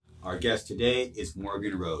Our guest today is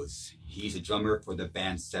Morgan Rose. He's a drummer for the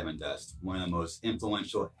band SEVENDUST, one of the most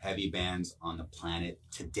influential heavy bands on the planet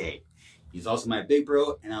today. He's also my big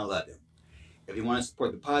bro, and I love him. If you want to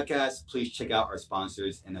support the podcast, please check out our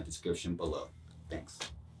sponsors in the description below. Thanks.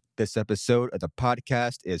 This episode of the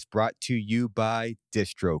podcast is brought to you by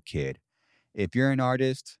DistroKid. If you're an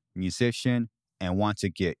artist, musician, and want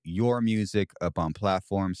to get your music up on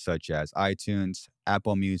platforms such as iTunes,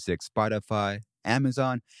 Apple Music, Spotify,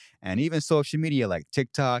 Amazon, and even social media like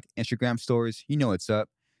TikTok, Instagram stories, you know what's up.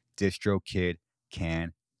 DistroKid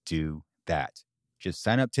can do that. Just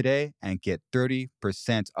sign up today and get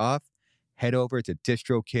 30% off. Head over to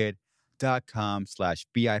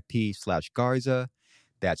distrokid.com/BIP/Garza.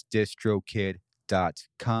 That's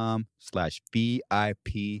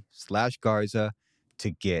distrokid.com/BIP/Garza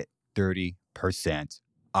to get 30%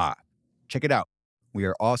 off. Check it out. We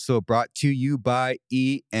are also brought to you by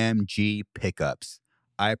EMG Pickups.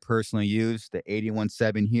 I personally use the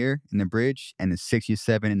 81.7 here in the bridge and the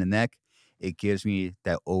 67 in the neck. It gives me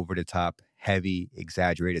that over-the-top, heavy,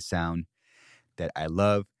 exaggerated sound that I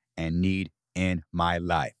love and need in my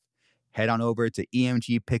life. Head on over to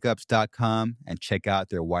emgpickups.com and check out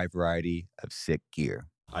their wide variety of sick gear.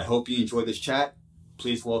 I hope you enjoyed this chat.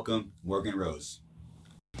 Please welcome Morgan Rose.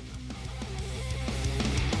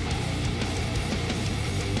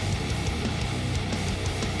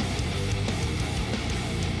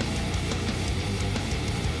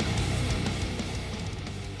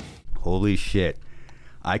 Holy shit.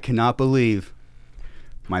 I cannot believe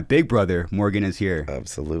my big brother, Morgan, is here.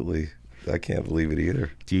 Absolutely. I can't believe it either.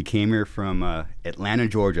 So you came here from Atlanta,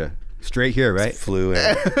 Georgia. Straight here, right? Just flew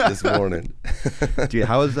in this morning. Dude,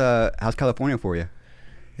 how's California for you?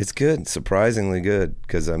 It's good. Surprisingly good.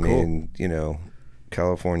 Because, I mean, you know,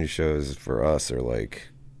 California shows for us are like,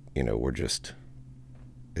 you know, we're just,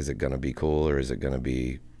 is it going to be cool or is it going to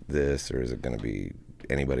be this or is it going to be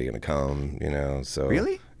anybody going to come, you know? So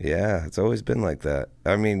really? Yeah, it's always been like that.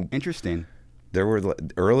 I mean, interesting. There were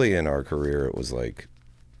early in our career, it was like,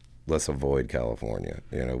 let's avoid California.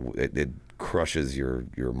 You know, it crushes your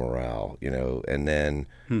morale, you know. And then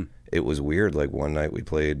it was weird. Like one night we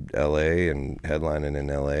played L.A. and headlining in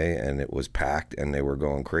L.A. and it was packed and they were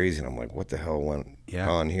going crazy. And I'm like, what the hell went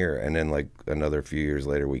on here? And then like another few years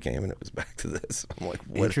later we came and it was back to this. I'm like,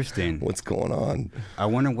 interesting. What's going on? I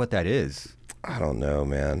wonder what that is. I don't know,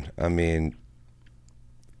 man. I mean,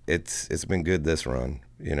 it's been good this run,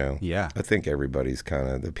 you know. Yeah. I think everybody's kind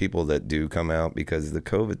of the people that do come out because the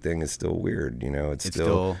COVID thing is still weird, you know. It's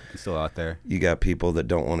still out there. You got people that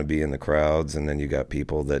don't want to be in the crowds, and then you got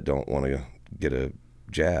people that don't want to get a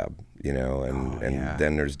jab, you know. And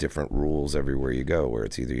then there's different rules everywhere you go, where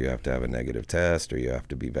it's either you have to have a negative test or you have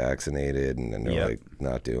to be vaccinated, and then they're like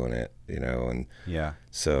not doing it, you know. And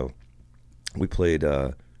so we played.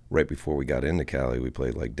 Right before we got into Cali, we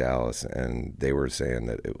played like Dallas, and they were saying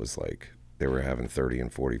that it was like they were having 30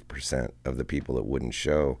 and 40% of the people that wouldn't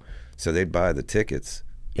show. So they'd buy the tickets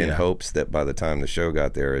in hopes that by the time the show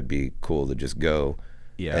got there, it'd be cool to just go.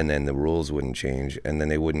 Yeah. And then the rules wouldn't change, and then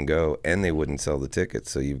they wouldn't go, and they wouldn't sell the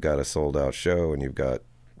tickets. So you've got a sold-out show, and you've got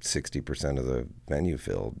 60% of the venue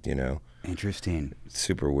filled, you know? Interesting.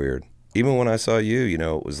 Super weird. Even when I saw you, you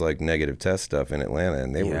know, it was like negative test stuff in Atlanta,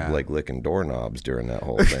 and they were like licking doorknobs during that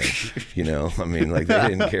whole thing. You know, I mean, like they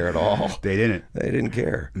didn't care at all. They didn't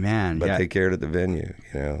care, man. But they cared at the venue.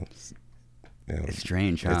 You know, it's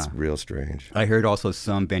strange, huh? It's real strange. I heard also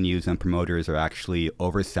some venues and promoters are actually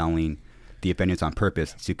overselling the venues on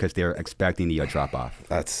purpose because they're expecting the drop off.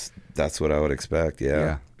 That's what I would expect.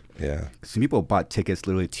 Yeah. Some people bought tickets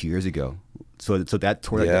literally 2 years ago. So that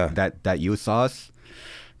tour that you saw us.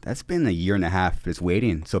 That's been a year and a half just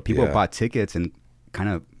waiting. So people bought tickets and kind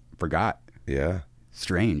of forgot. Yeah.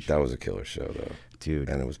 Strange. That was a killer show, though. Dude.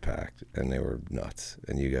 And it was packed. And they were nuts.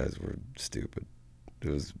 And you guys were stupid.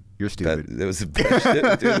 You're stupid. It was the best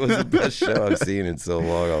shit, dude. It was the best show I've seen in so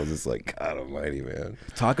long. I was just like, God almighty, man.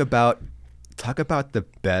 Talk about the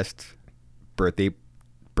best birthday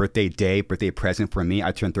present for me.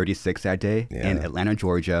 I turned 36 that day in Atlanta,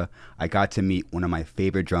 Georgia. I got to meet one of my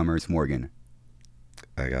favorite drummers, Morgan.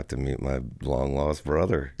 I got to meet my long lost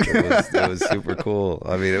brother. It was super cool.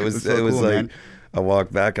 I mean, it was cool, like, man. I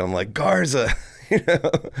walked back and I'm like, Garza, you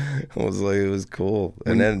know, I was like, it was cool.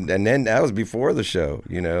 And then that was before the show,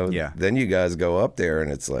 you know, then you guys go up there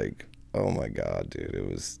and it's like, oh my God, dude, it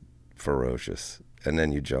was ferocious. And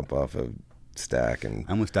then you jump off a stack and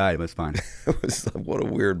I almost died, but it's fine. It was like, what a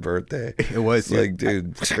weird birthday. It was like,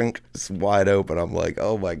 dude, it's wide open. I'm like,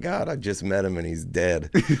 oh my God, I just met him and he's dead.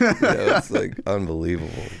 You know, it's like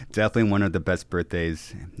unbelievable. Definitely one of the best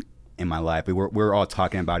birthdays in my life. We were all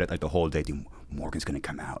talking about it like the whole day. Dude, Morgan's gonna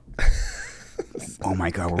come out. Oh my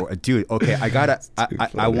God, dude. Okay,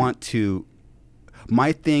 I want to.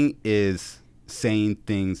 My thing is saying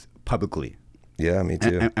things publicly. Yeah, me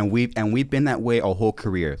too. And we've been that way our whole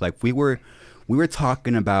career. Like we were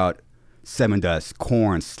talking about Sevendust,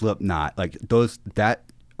 Korn, Slipknot, like that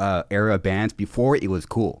era of bands before it was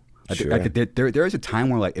cool. Sure. Like there was a time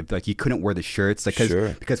where like if like you couldn't wear the shirts, like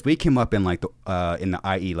because we came up in like in the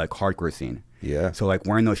IE like hardcore scene. Yeah. So like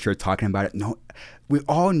wearing those shirts, talking about it. No, we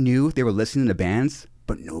all knew they were listening to bands,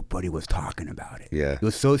 but nobody was talking about it. Yeah. It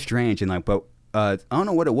was so strange and like, but I don't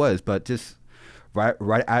know what it was, but just right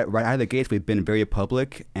out of the gates, we've been very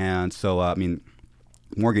public, and so I mean,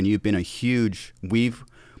 Morgan, you've been a huge. We've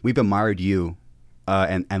admired you,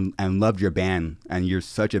 and loved your band, and you're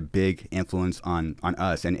such a big influence on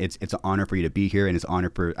us, and it's an honor for you to be here, and it's an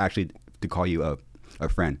honor for actually to call you a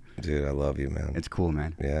friend. Dude, I love you, man. It's cool,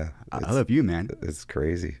 man. Yeah, I love you, man. It's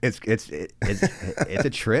crazy. It's a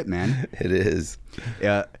trip, man. It is.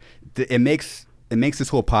 Yeah, it makes this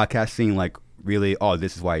whole podcast seem like really, oh,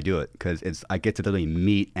 this is why I do it, because I get to literally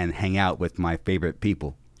meet and hang out with my favorite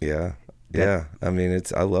people. Yeah. Yeah, I mean,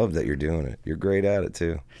 I love that you're doing it. You're great at it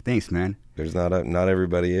too. Thanks, man. There's not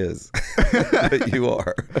everybody is, but you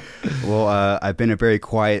are. Well, I've been a very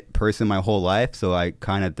quiet person my whole life, so I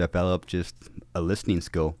kind of developed just a listening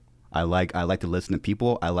skill. I like to listen to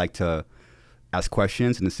people. I like to ask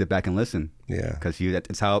questions and to sit back and listen. Yeah, because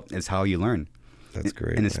it's how you learn. That's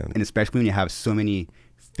great, and especially when you have so many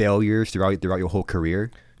failures throughout your whole career.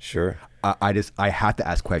 Sure. I have to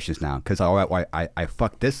ask questions now, because I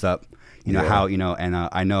fucked this up. You know, how, and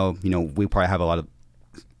I know, we probably have a lot of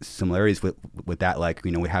similarities with that. Like,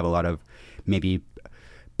 we have a lot of maybe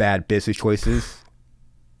bad business choices,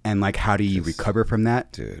 and like, how do you recover from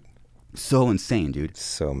that? Dude. So insane, dude.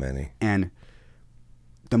 So many. And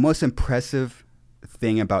the most impressive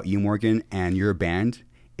thing about you, Morgan, and your band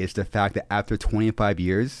is the fact that after 25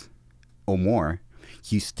 years or more,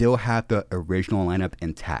 you still have the original lineup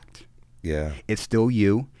intact. Yeah. It's still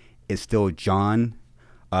you. It's still John,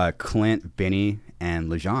 Clint, Benny, and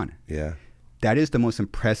LeJean. Yeah. That is the most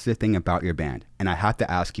impressive thing about your band. And I have to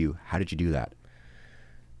ask you, how did you do that?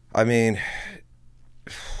 I mean,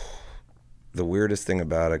 the weirdest thing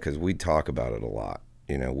about it, because we talk about it a lot.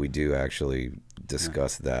 We do actually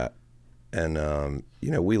discuss that. And,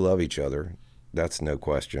 we love each other. That's no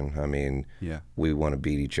question. I mean, we want to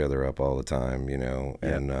beat each other up all the time,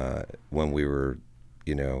 And when we were,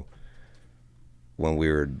 when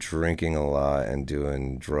we were drinking a lot and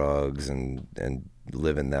doing drugs and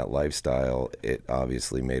living that lifestyle, it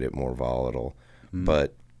obviously made it more volatile.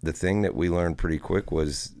 But the thing that we learned pretty quick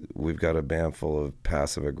was we've got a band full of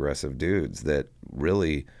passive aggressive dudes that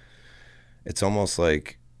really, it's almost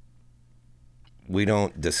like we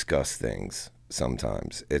don't discuss things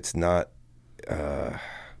sometimes. It's not, I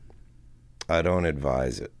don't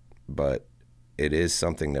advise it, but it is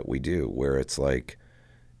something that we do where it's like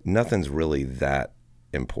nothing's really that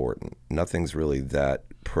important. Nothing's really that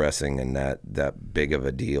pressing and that big of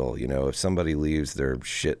a deal. If somebody leaves their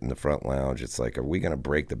shit in the front lounge, it's like, are we going to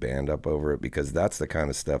break the band up over it? Because that's the kind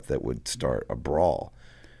of stuff that would start a brawl,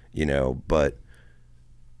 but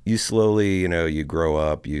you slowly, you grow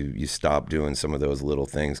up, you stop doing some of those little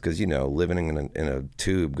things. Cause living in a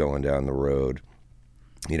tube going down the road,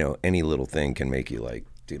 any little thing can make you like,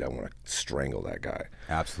 dude, I want to strangle that guy.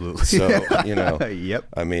 Absolutely. So, Yep.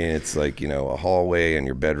 I mean, it's like, a hallway in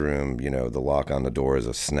your bedroom, the lock on the door is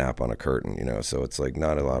a snap on a curtain, so it's like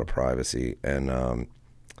not a lot of privacy. And,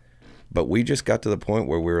 but we just got to the point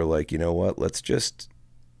where we were like, you know what, let's just,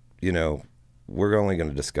 we're only going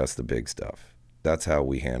to discuss the big stuff. That's how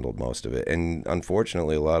we handled most of it. And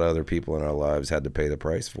unfortunately, a lot of other people in our lives had to pay the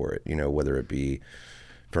price for it, whether it be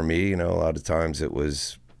for me, a lot of times it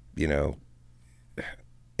was,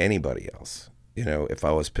 anybody else. If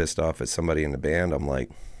I was pissed off at somebody in the band, I'm like,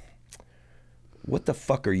 what the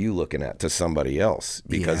fuck are you looking at to somebody else?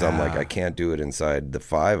 Because I'm like, I can't do it inside the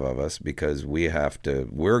five of us because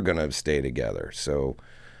we're going to stay together. So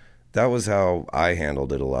that was how I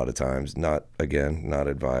handled it a lot of times. Not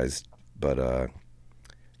advised, but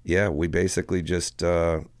we basically just,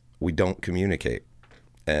 we don't communicate.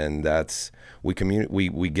 And that's, we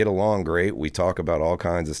get along great. We talk about all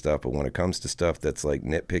kinds of stuff, but when it comes to stuff that's like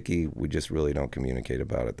nitpicky, we just really don't communicate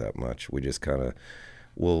about it that much. We just kind of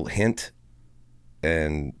will hint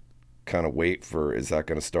and kind of wait for, is that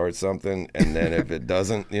going to start something? And then if it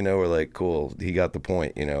doesn't, we're like, cool, he got the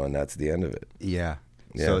point, and that's the end of it. Yeah.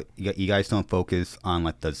 So you guys don't focus on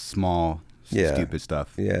like the small, stupid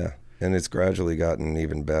stuff. Yeah. And it's gradually gotten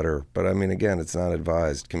even better. But I mean, again, it's not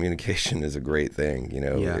advised. Communication is a great thing,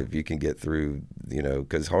 if you can get through,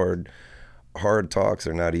 because hard talks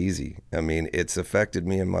are not easy. I mean, it's affected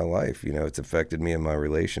me in my life. You know, it's affected me in my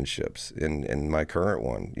relationships, in my current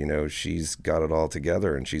one. You know, she's got it all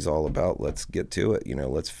together and she's all about, let's get to it. You know,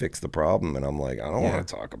 let's fix the problem. And I'm like, I don't want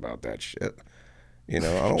to talk about that shit. You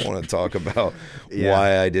know, I don't want to talk about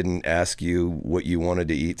why I didn't ask you what you wanted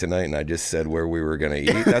to eat tonight and I just said where we were going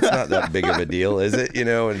to eat. That's not that big of a deal, is it? You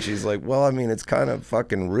know, and she's like, well, I mean, it's kind of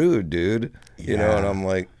fucking rude, dude. You know, and I'm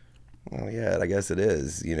like, well, yeah, I guess it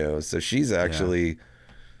is, you know. So she's actually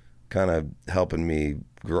kind of helping me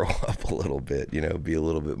grow up a little bit, you know, be a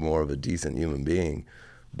little bit more of a decent human being.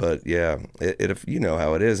 But yeah, if you know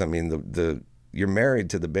how it is. I mean, the you're married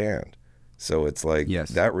to the band, so it's like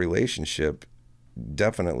that relationship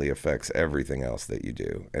definitely affects everything else that you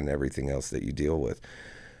do and everything else that you deal with.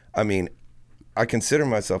 I mean, I consider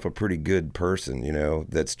myself a pretty good person, you know,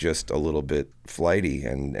 that's just a little bit flighty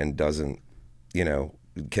and doesn't, you know,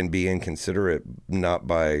 can be inconsiderate, not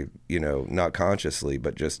by, you know, not consciously,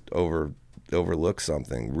 but just overlook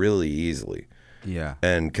something really easily. Yeah.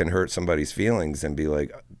 And can hurt somebody's feelings and be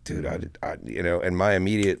like, dude, I you know, and my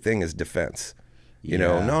immediate thing is defense. You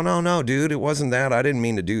know, no, dude, it wasn't that. I didn't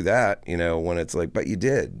mean to do that, you know, when it's like, but you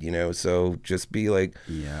did, you know, so just be like,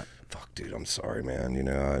 fuck, dude, I'm sorry, man. You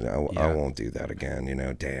know, I won't do that again, you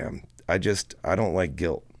know, damn. I don't like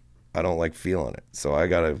guilt. I don't like feeling it. So I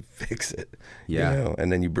got to fix it, you know,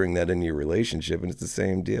 and then you bring that into your relationship and it's the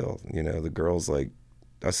same deal. You know, the girl's like,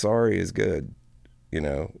 a sorry is good, you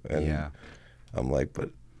know, and I'm like,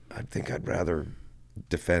 but I think I'd rather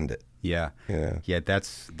defend it. Yeah.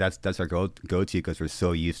 That's our go-to because we're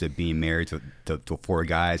so used to being married to four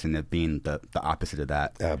guys and it being the opposite of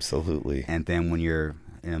that. Absolutely. And then when you're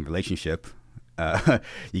in a relationship,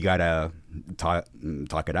 you gotta talk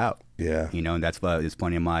it out. Yeah. You know, and that's what it's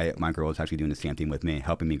funny. My girl is actually doing the same thing with me,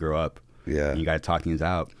 helping me grow up. Yeah. And you gotta talk things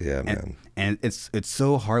out. Yeah, man. And it's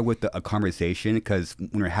so hard with a conversation because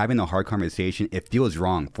when we're having a hard conversation, it feels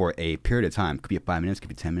wrong for a period of time. Could be 5 minutes, could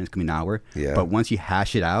be 10 minutes, could be an hour. Yeah. But once you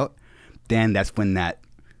hash it out, then that's when that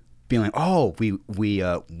feeling,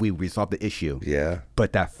 we resolved the issue. Yeah.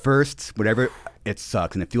 But that first, whatever, it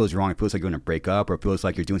sucks and it feels wrong. It feels like you're going to break up or it feels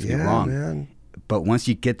like you're doing something wrong. Man. But once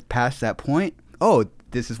you get past that point,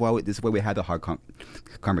 this is why we had the hard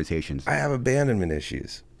conversations. I have abandonment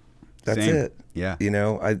issues. That's Same. It. Yeah. You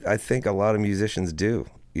know, I think a lot of musicians do,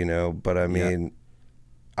 you know, but I mean,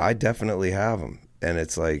 I definitely have them. And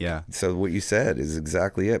it's like, so what you said is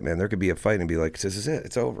exactly it, man. There could be a fight and be like, this is it.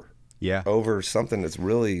 It's over. Yeah. Over something that's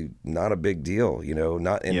really not a big deal, you know,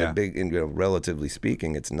 not in the big, you know, relatively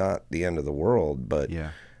speaking, it's not the end of the world, but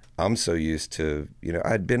I'm so used to, you know,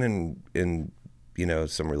 I'd been in, you know,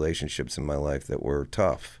 some relationships in my life that were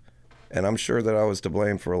tough. And I'm sure that I was to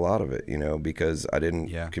blame for a lot of it, you know, because I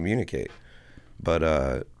didn't communicate.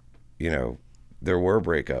 But, you know, there were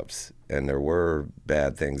breakups and there were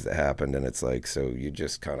bad things that happened. And it's like, so you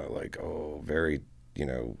just kind of like, very, you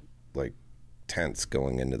know, like tense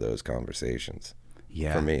going into those conversations.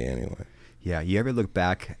 Yeah. For me, anyway. Yeah. You ever look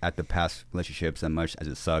back at the past relationships, as much as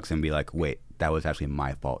it sucks, and be like, wait, that was actually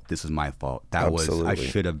my fault. This was my fault. I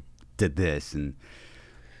should have did this. And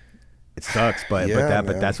it sucks, but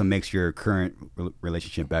that's what makes your current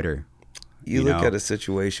relationship better. You look at a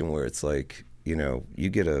situation where it's like, you know, you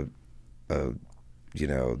get a you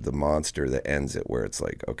know, the monster that ends it where it's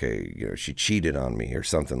like, okay, you know, she cheated on me or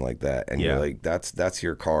something like that. And you're like, that's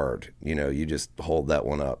your card. You know, you just hold that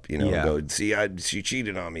one up, you know, and go, see, she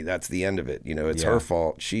cheated on me. That's the end of it. You know, it's her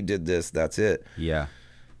fault. She did this. That's it. Yeah.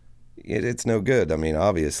 It's no good. I mean,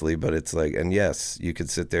 obviously, but it's like, and yes, you could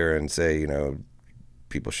sit there and say, you know,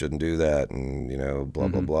 people shouldn't do that and, you know, blah,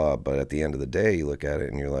 blah, blah. But at the end of the day, you look at it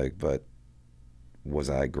and you're like, but was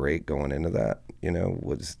I great going into that? You know,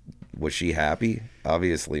 was she happy?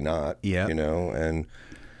 Obviously not. Yeah. You know, and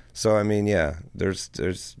so, I mean, there's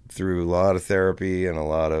through a lot of therapy and a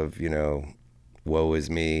lot of, you know, woe is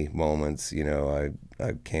me moments, you know,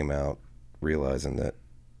 I came out realizing that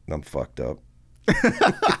I'm fucked up.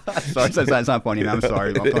 Sorry, that's not funny, man. I'm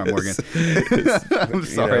sorry, Morgan. I'm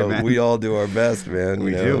sorry, you know, man. We all do our best, man.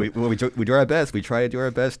 We do. We do our best. We try to do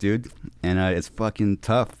our best, dude. And it's fucking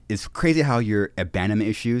tough. It's crazy how your abandonment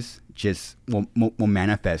issues just will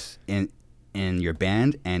manifest in your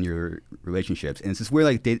band and your relationships. And it's just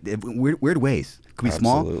weird, like weird ways. Could be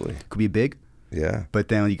small. Could be big. Yeah. But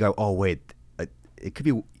then you go, oh wait, it could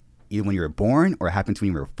be either when you were born or it happened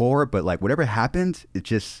when you were 4, but like whatever happened, it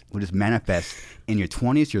just will just manifest in your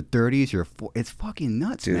 20s, your 30s, your 40s. It's fucking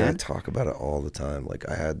nuts, dude, man. I talk about it all the time. Like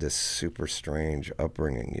I had this super strange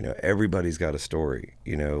upbringing, you know, everybody's got a story,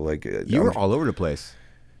 you know, like you were all over the place.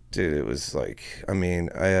 Dude, it was like, I mean,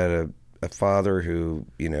 I had a father who,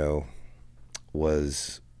 you know,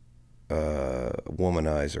 was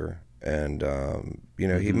womanizer. And, you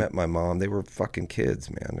know, he met my mom. They were fucking kids,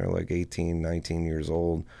 man. They're like 18, 19 years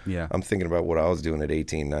old. Yeah. I'm thinking about what I was doing at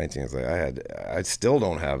 18, 19. It's like I still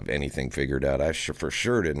don't have anything figured out. I for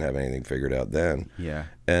sure didn't have anything figured out then. Yeah.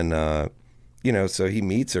 And, you know, so he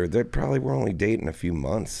meets her. They probably were only dating a few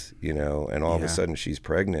months, you know, and all of a sudden she's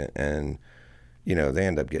pregnant. And, you know, they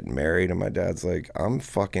end up getting married. And my dad's like, I'm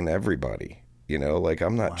fucking everybody, you know, like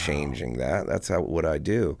I'm not changing that. That's what I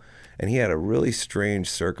do. And he had a really strange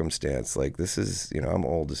circumstance. Like, this is, you know, I'm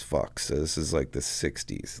old as fuck. So this is like the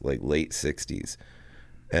 60s, like late 60s.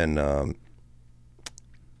 And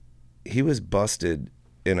he was busted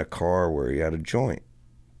in a car where he had a joint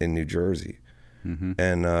in New Jersey.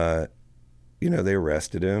 And, you know, they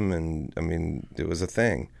arrested him. And, I mean, it was a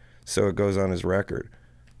thing. So it goes on his record.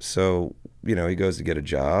 So, you know, he goes to get a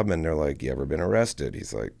job. And they're like, you ever been arrested?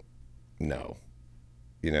 He's like, no.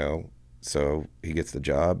 You know? So he gets the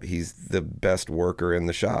job. He's the best worker in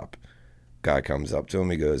the shop. Guy comes up to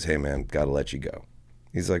him. He goes, hey, man, got to let you go.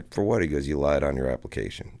 He's like, for what? He goes, you lied on your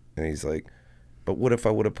application. And he's like, but what if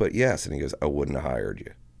I would have put yes? And he goes, I wouldn't have hired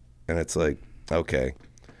you. And it's like, okay.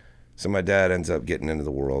 So my dad ends up getting into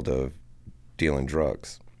the world of dealing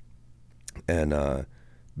drugs. And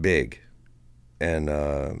big. And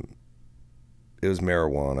it was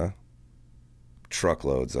marijuana.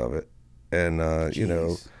 Truckloads of it. And, you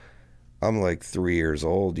know, I'm like 3 years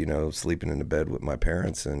old, you know, sleeping in the bed with my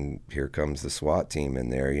parents, and here comes the SWAT team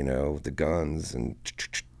in there, you know, the guns and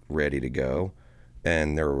ready to go.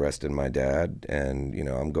 And they're arresting my dad. And, you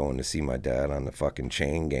know, I'm going to see my dad on the fucking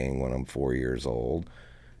chain gang when I'm 4 years old.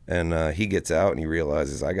 And he gets out and he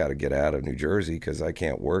realizes I got to get out of New Jersey because I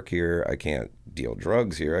can't work here. I can't deal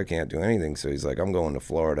drugs here. I can't do anything. So he's like, I'm going to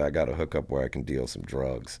Florida. I got to hook up where I can deal some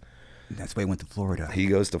drugs. That's why he went to Florida. He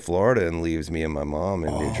goes to Florida and leaves me and my mom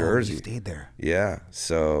in New Jersey. He stayed there. Yeah.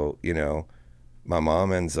 So, you know, my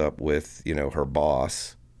mom ends up with, you know, her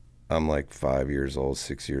boss. I'm like 5 years old,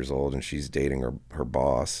 6 years old, and she's dating her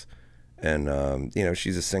boss. And, you know,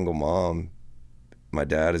 she's a single mom. My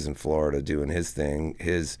dad is in Florida doing his thing.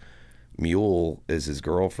 His mule is his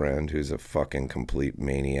girlfriend, who's a fucking complete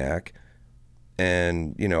maniac.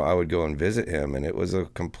 And, you know, I would go and visit him, and it was a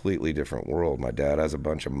completely different world. My dad has a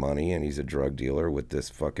bunch of money, and he's a drug dealer with this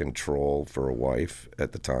fucking troll for a wife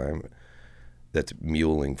at the time that's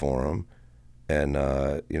muling for him. And,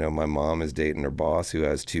 you know, my mom is dating her boss who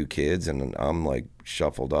has 2 kids, and I'm, like,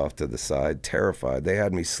 shuffled off to the side, terrified. They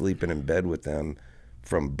had me sleeping in bed with them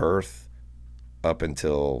from birth up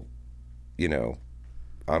until, you know,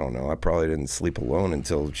 I don't know. I probably didn't sleep alone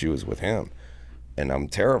until she was with him. And I'm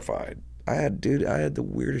terrified. I had the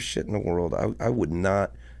weirdest shit in the world. I would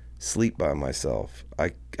not sleep by myself.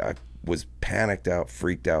 I was panicked out,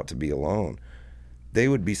 freaked out to be alone. They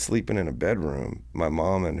would be sleeping in a bedroom, my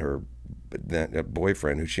mom and her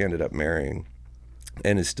boyfriend, who she ended up marrying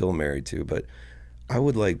and is still married to. But I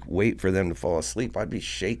would like wait for them to fall asleep. I'd be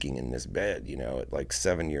shaking in this bed, you know, at like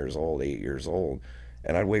 7 years old, 8 years old.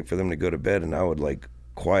 And I'd wait for them to go to bed, and I would like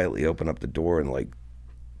quietly open up the door and like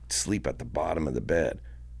sleep at the bottom of the bed.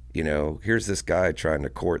 You know, here's this guy trying to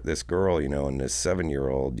court this girl, you know, and this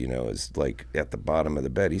 7-year-old, you know, is like at the bottom of the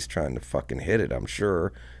bed. He's trying to fucking hit it, I'm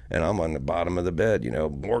sure. And I'm on the bottom of the bed, you know,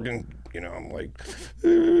 Morgan, you know, I'm like,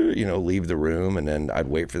 you know, leave the room. And then I'd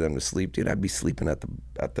wait for them to sleep. Dude, I'd be sleeping at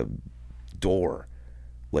the door,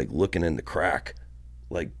 like looking in the crack,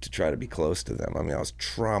 like to try to be close to them. I mean, I was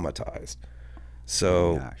traumatized.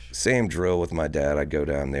 So same drill with my dad. I'd go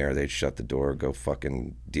down there, they'd shut the door, go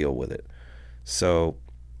fucking deal with it. So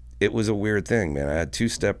it was a weird thing, man. I had 2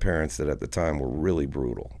 step parents that at the time were really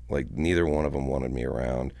brutal. Like neither one of them wanted me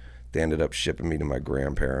around. They ended up shipping me to my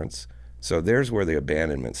grandparents. So there's where the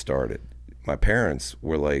abandonment started. My parents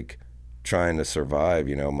were like trying to survive.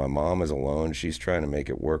 You know, my mom is alone. She's trying to make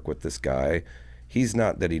it work with this guy. He's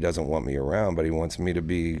not that he doesn't want me around, but he wants me to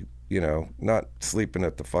be, you know, not sleeping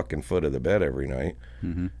at the fucking foot of the bed every night.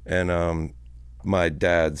 Mm-hmm. And my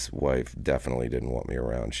dad's wife definitely didn't want me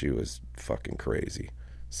around. She was fucking crazy.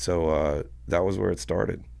 So that was where it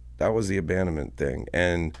started. That was the abandonment thing.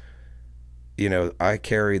 And, you know, I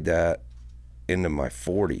carried that into my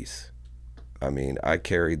 40s. I mean, I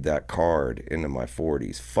carried that card into my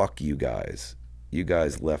 40s. Fuck you guys. You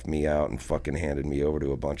guys left me out and fucking handed me over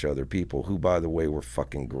to a bunch of other people who, by the way, were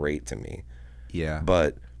fucking great to me. Yeah.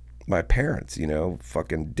 But my parents, you know,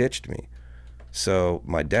 fucking ditched me. So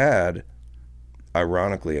my dad,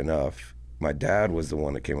 ironically enough, my dad was the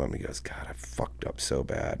one that came up and he goes, God, I fucked up so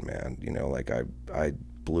bad, man. You know, like I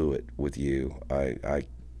blew it with you. I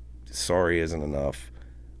sorry isn't enough.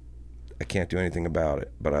 I can't do anything about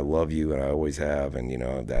it, but I love you and I always have. And, you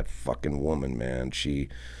know, that fucking woman, man,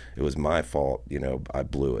 it was my fault. You know, I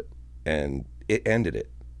blew it and it ended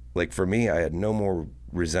it. Like for me, I had no more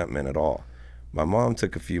resentment at all. My mom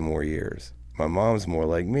took a few more years. My mom's more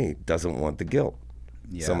like me, doesn't want the guilt.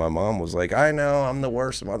 Yeah. So my mom was like, I know, I'm the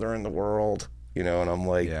worst mother in the world. You know, and I'm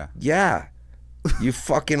like, yeah, you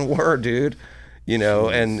fucking were, dude. You know,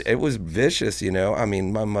 jeez. And it was vicious, you know. I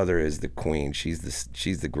mean, my mother is the queen. She's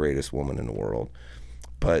the greatest woman in the world.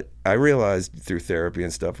 But I realized through therapy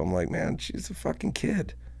and stuff, I'm like, man, she's a fucking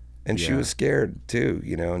kid. And she was scared too,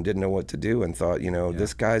 you know, and didn't know what to do and thought, you know,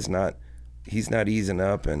 this guy's he's not easing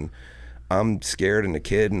up and I'm scared and a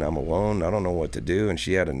kid and I'm alone. I don't know what to do. And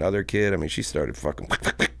she had another kid. I mean, she started fucking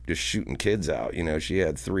just shooting kids out. You know, she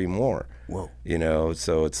had 3 more. Whoa. You know,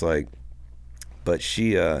 so it's like, but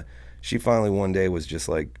she finally one day was just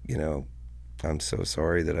like, you know, I'm so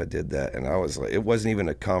sorry that I did that. And I was like, it wasn't even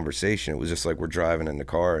a conversation. It was just like we're driving in the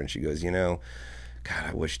car and she goes, you know, God,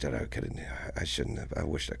 I wish that I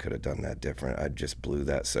wished I could have done that different. I just blew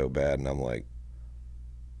that so bad. And I'm like,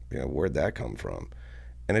 you know, where'd that come from?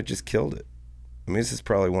 And it just killed it. I mean, this is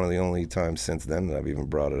probably one of the only times since then that I've even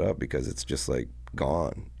brought it up because it's just like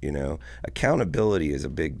gone, you know? Accountability is a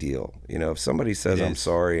big deal. You know, if somebody says I'm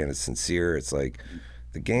sorry and it's sincere, it's like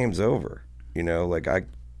the game's over. You know, like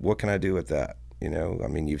what can I do with that? You know, I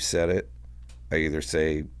mean, you've said it. I either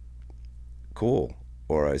say cool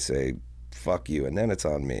or I say fuck you and then it's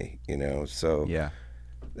on me, you know? So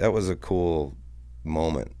that was a cool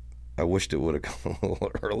moment. I wished it would have come a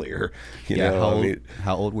little earlier. You know,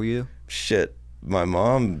 how old were you? Shit, my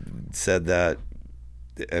mom said that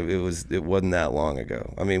it wasn't that long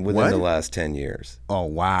ago. I mean, within the last 10 years. Oh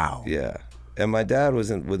wow. Yeah, and my dad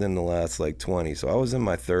was within the last like 20, so I was in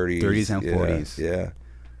my 30s. 30s and 40s. Yeah.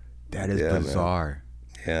 That is bizarre.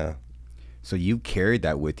 Man. Yeah. So you carried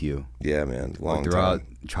that with you. Yeah, man. Long throughout time.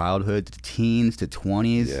 Childhood, to teens, to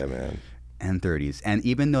 20s. Yeah, man. And 30s. And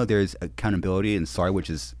even though there's accountability and sorry, which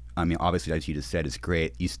is, I mean, obviously, as you just said, is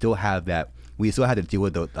great. You still have that. We still had to deal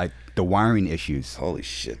with the wiring issues. Holy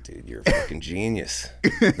shit, dude! You're a fucking genius.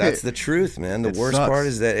 That's the truth, man. The worst part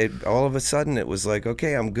is that all of a sudden it was like,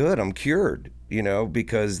 okay, I'm good, I'm cured. You know,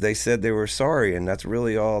 because they said they were sorry, and that's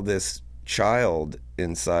really all this child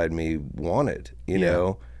inside me wanted. You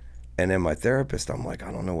know. And then my therapist, I'm like,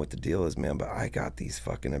 I don't know what the deal is, man, but I got these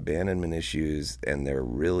fucking abandonment issues, and they're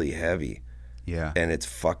really heavy. Yeah. And it's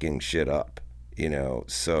fucking shit up. You know,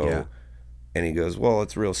 so, and he goes, well,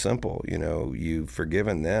 it's real simple. You know, you've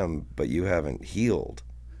forgiven them, but you haven't healed.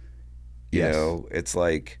 You know, it's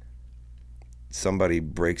like somebody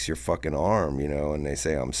breaks your fucking arm, you know, and they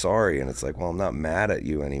say, I'm sorry. And it's like, well, I'm not mad at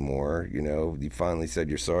you anymore. You know, you finally said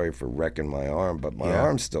you're sorry for wrecking my arm, but my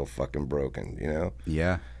arm's still fucking broken, you know?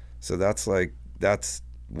 Yeah. So that's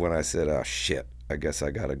when I said, oh, shit, I guess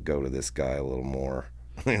I got to go to this guy a little more.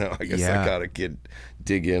 You know, I guess I gotta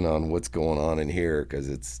dig in on what's going on in here because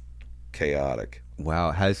it's chaotic.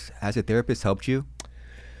 Wow, has a therapist helped you?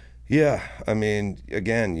 Yeah, I mean,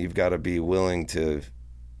 again, you've got to be willing to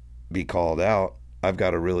be called out. I've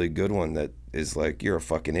got a really good one that is like, you're a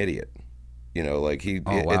fucking idiot. You know, like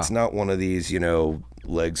it's not one of these, you know,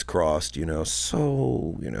 legs crossed, you know,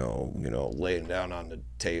 so you know, laying down on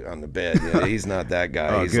the bed. You know, he's not that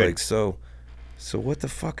guy. He's good. Like, so what the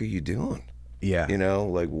fuck are you doing? Yeah. You know,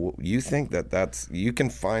 like you think that's, you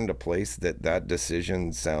can find a place that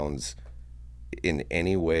decision sounds in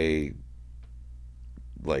any way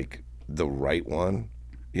like the right one,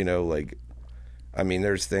 you know, like, I mean,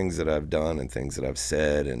 there's things that I've done and things that I've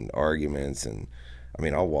said and arguments and, I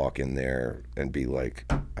mean, I'll walk in there and be like,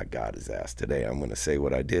 I got his ass today. I'm going to say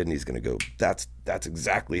what I did. And he's going to go, that's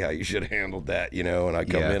exactly how you should have handled that, you know? And I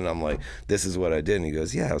come in and I'm like, this is what I did. And he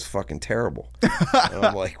goes, yeah, it was fucking terrible. And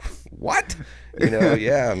I'm like, what? You know,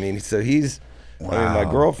 I mean, so I mean, my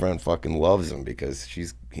girlfriend fucking loves him because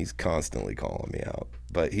he's constantly calling me out.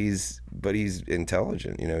 But he's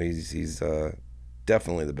intelligent, you know, he's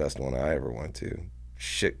definitely the best one I ever went to.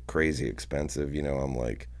 Shit crazy expensive, you know, I'm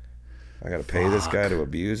like, I got to pay this guy to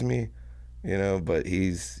abuse me, you know, but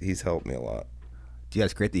he's helped me a lot. Yeah,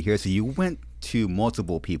 it's great to hear. So you went to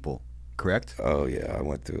multiple people, correct? Oh, yeah. I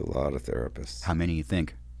went to a lot of therapists. How many you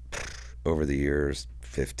think? Over the years,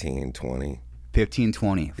 15, 20. 15,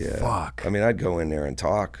 20. Yeah. Fuck. I mean, I'd go in there and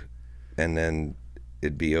talk, and then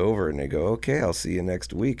it'd be over, and they go, okay, I'll see you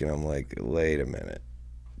next week. And I'm like, wait a minute.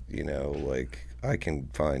 You know, like, I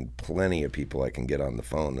can find plenty of people I can get on the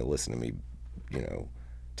phone to listen to me, you know,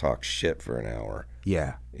 talk shit for an hour.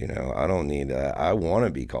 Yeah. You know, I don't need that. I want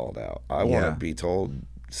to be called out. I want to be told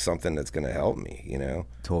something that's going to help me, you know?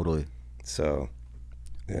 Totally. So,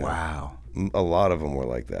 wow. A lot of them were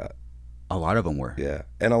like that. A lot of them were. Yeah.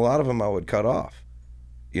 And a lot of them I would cut off.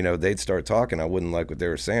 You know, they'd start talking. I wouldn't like what they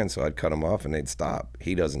were saying, so I'd cut them off and they'd stop.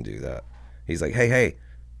 He doesn't do that. He's like, hey,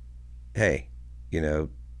 you know,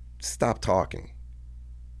 stop talking.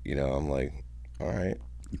 You know, I'm like, all right.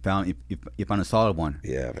 You found a solid one.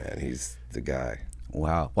 Yeah, man, he's the guy.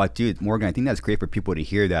 Wow. Well, dude, Morgan, I think that's great for people to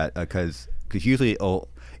hear that because usually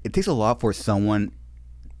it takes a lot for someone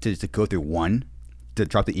to go through one, to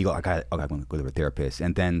drop the ego. I'm going to go to a therapist,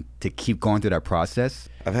 and then to keep going through that process.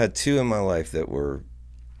 I've had 2 in my life that were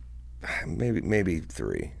maybe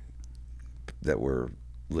 3 that were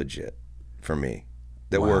legit for me,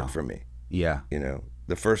 that worked for me. Yeah. You know,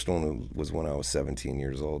 the first one was when I was 17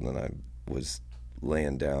 years old, and I was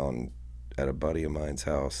laying down at a buddy of mine's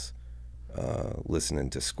house, listening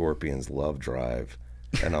to Scorpions' Love Drive,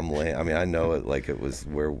 and I'm laying, I mean, I know it like it was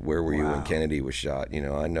where were you when Kennedy was shot? You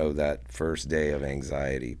know, I know that first day of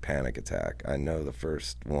anxiety, panic attack. I know the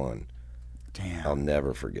first one. Damn. I'll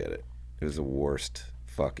never forget it. It was the worst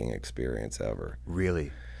fucking experience ever.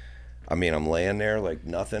 Really? I mean, I'm laying there like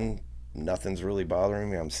nothing's really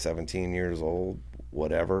bothering me. I'm 17 years old,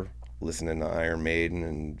 whatever, listening to Iron Maiden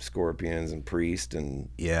and Scorpions and Priest, and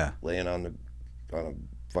laying on a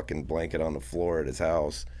fucking blanket on the floor at his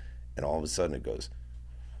house, and all of a sudden it goes,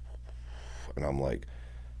 and I'm like,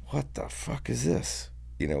 what the fuck is this?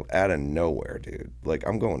 You know, out of nowhere, dude. Like,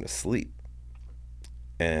 I'm going to sleep,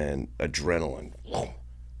 and adrenaline,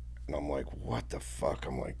 and I'm like, what the fuck?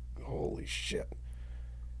 I'm like, holy shit.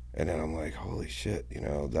 And then I'm like, holy shit, you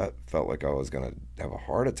know, that felt like I was gonna have a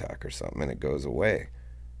heart attack or something, and it goes away.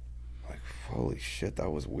 Like, holy shit,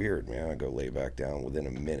 that was weird, man. I go lay back down within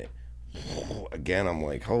a minute. Again, I'm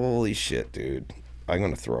like, holy shit, dude, I'm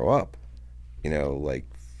gonna throw up. You know, like,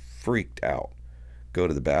 freaked out. Go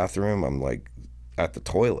to the bathroom, I'm like at the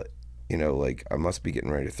toilet. You know, like, I must be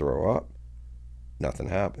getting ready to throw up. Nothing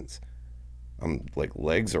happens. I'm like,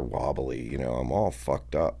 legs are wobbly, you know, I'm all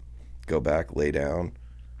fucked up. Go back, lay down,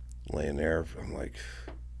 laying there. I'm like,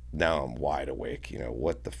 now I'm wide awake. You know,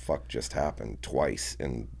 what the fuck just happened? Twice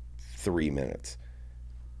in 3 minutes.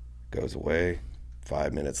 Goes away.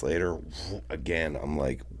 5 minutes later, again, I'm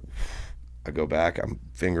like, I go back, I'm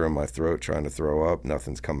fingering my throat, trying to throw up.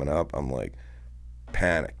 Nothing's coming up. I'm like,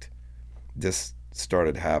 panicked. This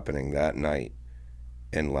started happening that night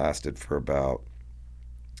and lasted for about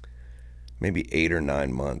maybe 8 or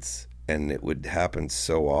 9 months. And it would happen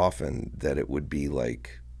so often that it would be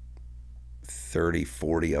like 30,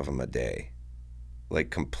 40 of them a day. Like,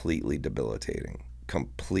 completely debilitating.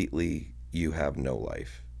 Completely, you have no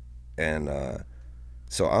life. And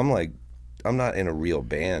so I'm like, I'm not in a real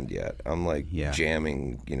band yet. I'm like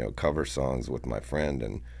jamming, you know, cover songs with my friend,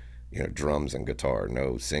 and, you know, drums and guitar,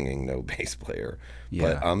 no singing, no bass player. Yeah.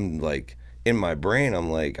 But I'm like, in my brain, I'm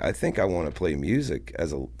like, I think I want to play music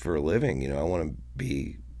for a living. You know, I want to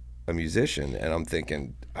be a musician. And I'm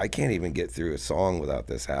thinking, I can't even get through a song without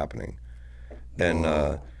this happening.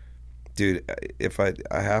 And dude, if I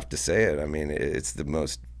have to say it, I mean, it's the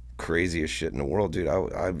most craziest shit in the world, dude.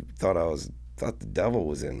 I thought the devil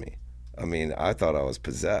was in me. I mean, I thought I was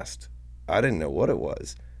possessed. I didn't know what it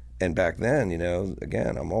was. And back then, you know,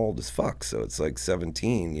 again, I'm old as fuck, so it's like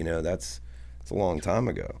 17, you know, it's a long time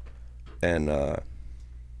ago. And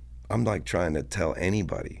I'm like trying to tell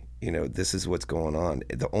anybody, you know, this is what's going on.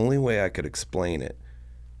 The only way I could explain it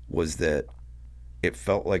was that it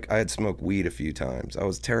felt like I had smoked weed a few times. I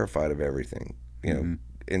was terrified of everything, you know,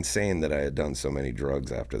 insane that I had done so many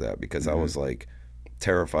drugs after that, because I was like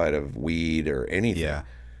terrified of weed or anything. Yeah.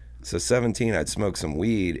 So 17, I'd smoked some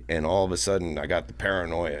weed, and all of a sudden I got the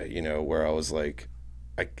paranoia, you know, where I was like,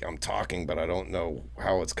 I'm talking, but I don't know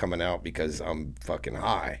how it's coming out because I'm fucking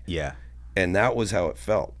high. Yeah. And that was how it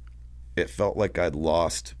felt. It felt like I'd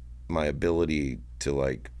lost my ability to,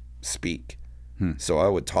 like, speak. So I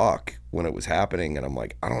would talk when it was happening, and I'm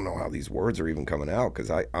like, I don't know how these words are even coming out, because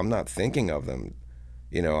I'm not thinking of them.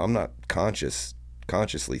 You know, I'm not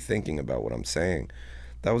consciously thinking about what I'm saying.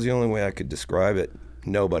 That was the only way I could describe it.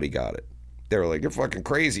 Nobody got it. They were like, you're fucking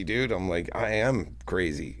crazy, dude. I'm like, I am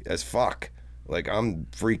crazy as fuck. Like, I'm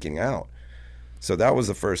freaking out. So that was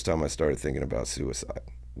the first time I started thinking about suicide,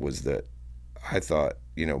 was that I thought,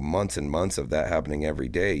 you know, months and months of that happening every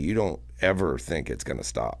day, you don't ever think it's going to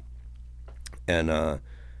stop. And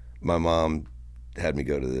my mom had me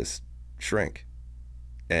go to this shrink,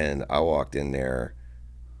 and I walked in there,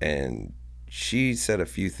 and she said a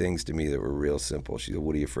few things to me that were real simple. She said,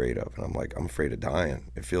 what are you afraid of? And I'm like, I'm afraid of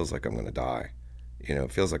dying. It feels like I'm going to die. You know,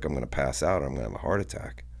 it feels like I'm going to pass out, or I'm going to have a heart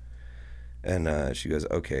attack. And she goes,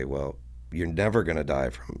 okay, well, you're never going to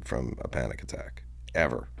die from a panic attack,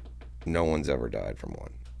 ever. No one's ever died from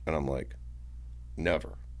one. And I'm like,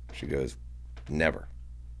 never. She goes, never.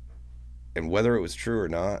 And whether it was true or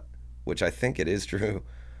not, which I think it is true,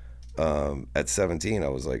 at 17, I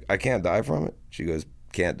was like, I can't die from it. She goes,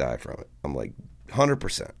 can't die from it. I'm like,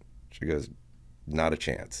 100%. She goes, not a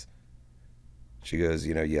chance. She goes,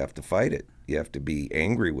 you know, you have to fight it. You have to be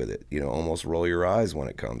angry with it. You know, almost roll your eyes when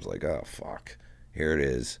it comes, like, oh, fuck, here it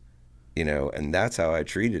is. You know, and that's how I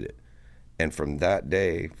treated it. And from that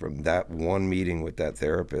day, from that one meeting with that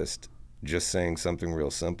therapist, just saying something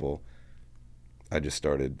real simple, I just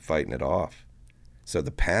started fighting it off. So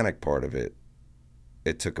the panic part of it,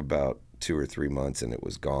 it took about 2 or 3 months and it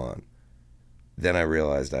was gone. Then I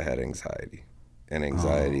realized I had anxiety. And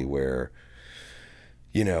anxiety where,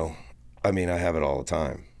 you know, I mean, I have it all the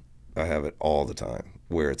time. I have it all the time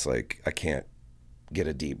where it's like I can't get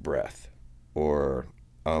a deep breath, or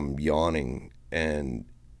I'm yawning and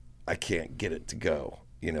I can't get it to go.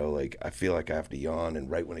 You know, like I feel like I have to yawn, and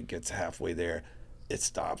right when it gets halfway there, it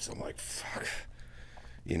stops. I'm like, fuck,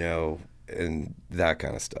 you know, and that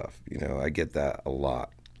kind of stuff. You know, I get that a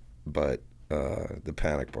lot, but the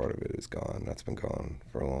panic part of it is gone. That's been gone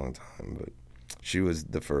for a long time. But she was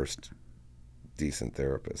the first decent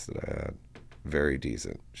therapist that I had. Very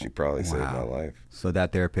decent. She probably saved my life. So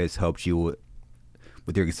that therapist helped you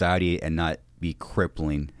with your anxiety and not be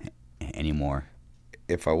crippling anymore.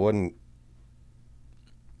 If I wasn't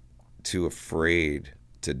too afraid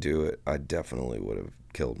to do it, I definitely would have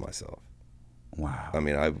killed myself. Wow. I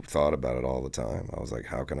mean, I thought about it all the time. I was like,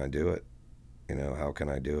 how can I do it? You know, how can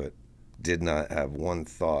I do it? Did not have one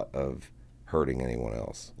thought of hurting anyone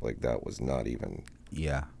else. Like, that was not even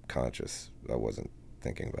conscious. I wasn't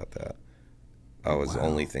thinking about that. I was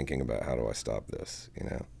only thinking about, how do I stop this, you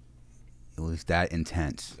know? It was that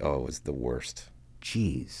intense. Oh, it was the worst.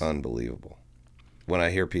 Jeez. Unbelievable. When I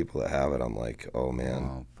hear people that have it, I'm like, oh, man.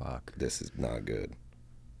 Oh, fuck. This is not good.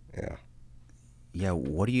 Yeah. Yeah,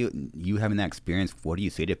 what do you having that experience, what do you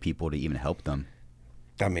say to people to even help them?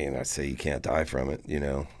 I mean, I say you can't die from it, you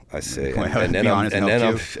know. I say, and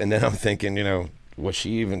then I'm thinking, you know, was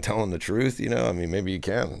she even telling the truth? You know, I mean, maybe you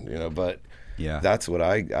can, you know, but that's what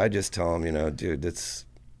I just tell them, you know, dude, it's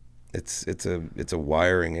a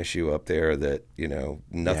wiring issue up there that, you know,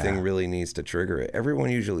 nothing really needs to trigger it.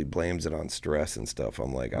 Everyone usually blames it on stress and stuff.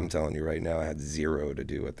 I'm like, I'm telling you right now, I had zero to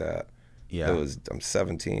do with that. Yeah. I'm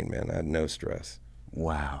 17, man. I had no stress.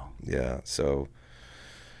 Wow. Yeah. So,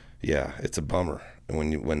 yeah, it's a bummer.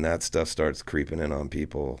 And when that stuff starts creeping in on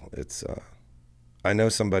people, it's. I know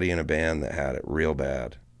somebody in a band that had it real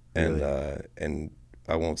bad, and and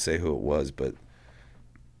I won't say who it was, but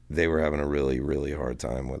they were having a really, really hard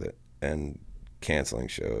time with it and canceling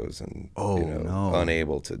shows and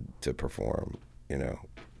unable to perform, you know,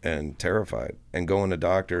 and terrified and going to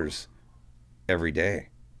doctors every day.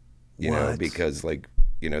 You know, because, like,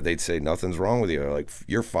 you know, they'd say nothing's wrong with you. They're like,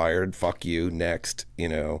 you're fired, fuck you, next, you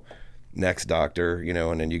know, next doctor, you know,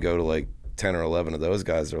 and then you go to like 10 or 11 of those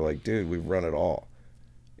guys. They're like, dude, we've run it all.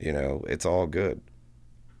 You know, it's all good.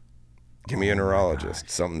 Give me a neurologist.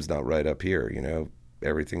 Something's not right up here, you know,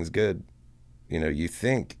 everything's good. You know, you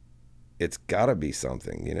think it's got to be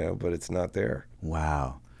something, you know, but it's not there.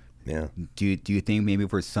 Wow. Yeah. Do you think maybe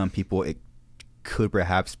for some people it could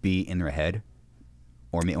perhaps be in their head?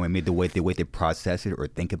 Or maybe the way they process it or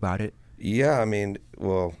think about it? Yeah, I mean,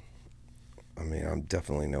 I'm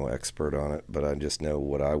definitely no expert on it, but I just know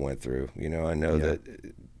what I went through. You know, I know that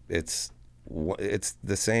it's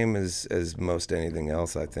the same as most anything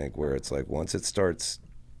else, I think, where it's like once it starts,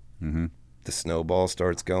 the snowball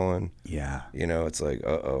starts going. Yeah. You know, it's like,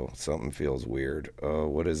 uh-oh, something feels weird. Oh,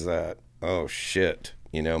 what is that? Oh, shit.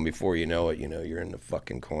 You know, and before you know it, you know, you're in the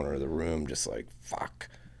fucking corner of the room just like, fuck.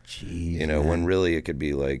 Jeez, you know, when really it could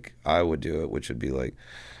be like, I would do it, which would be like,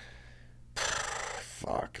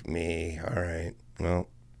 fuck me. All right. Well,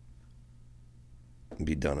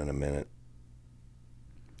 be done in a minute.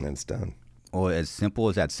 And it's done. Well, as simple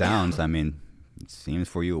as that sounds, I mean, it seems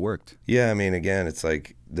for you it worked. Yeah, I mean, again, it's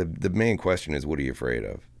like the main question is, what are you afraid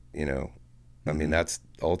of? You know, I mean, that's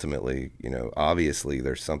ultimately, you know, obviously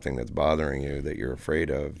there's something that's bothering you that you're afraid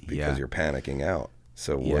of because you're panicking out.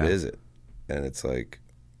 So what is it? And it's like,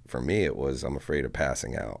 for me, it was, I'm afraid of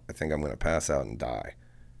passing out. I think I'm going to pass out and die.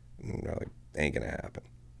 And like, ain't going to happen.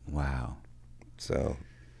 Wow. So.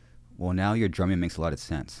 Well, now your drumming makes a lot of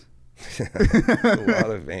sense. A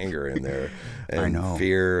lot of anger in there. And I know.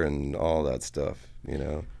 Fear and all that stuff, you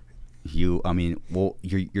know.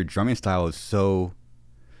 Your drumming style is so,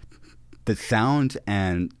 the sound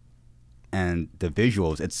and the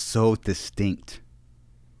visuals, it's so distinct.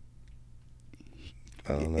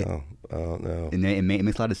 I don't know. And it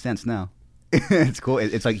makes a lot of sense now. It's cool.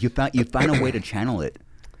 It's like you found a way to channel it.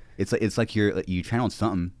 It's like you channeled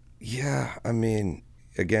something Yeah, I mean,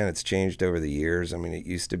 again, it's changed over the years. I mean, it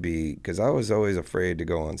used to be, because I was always afraid to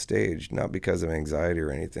go on stage, not because of anxiety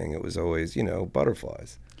or anything. It was always,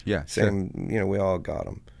 butterflies. Yeah, Same, we all got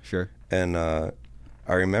them. sure. And I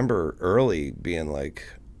remember early being like,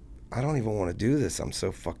 I don't even want to do this. I'm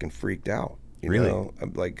so fucking freaked out. Really?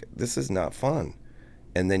 I'm like, this is not fun.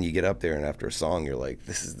 And then you get up there, and after a song, you're like,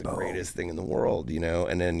 this is the greatest thing in the world,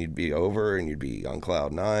 And then you'd be over, and you'd be on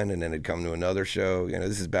cloud nine, and then it'd come to another show.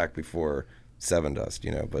 This is back before Sevendust,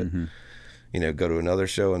 but, go to another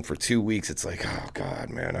show, and for 2 weeks, it's like, oh, God,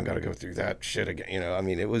 man, I got to go through that shit again. I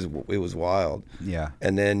mean, it was wild. Yeah.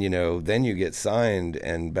 And then, then you get signed,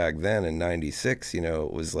 and back then in 96,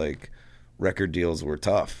 it was like record deals were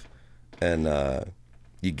tough. And,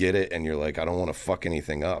 you get it, and you're like, I don't want to fuck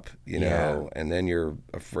anything up, and then you're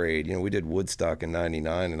afraid. We did Woodstock in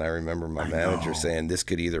 99, and I remember my manager saying, this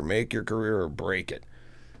could either make your career or break it.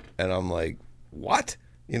 And I'm like, what?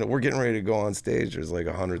 We're getting ready to go on stage. There's like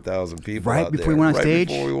 100,000 people Right out before there. we went on Right stage?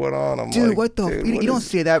 before we went on, I'm Dude, like, what the? You don't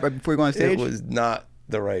say that right before you go on stage? It was not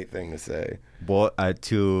the right thing to say. Well,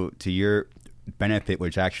 to your benefit,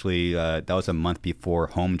 which actually that was a month before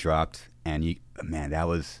Home dropped, and that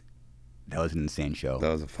was an insane show.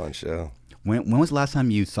 That was a fun show. When was the last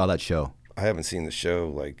time you saw that show? I haven't seen the show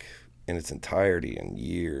like in its entirety in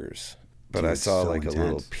years, but Dude, I saw so like intense. a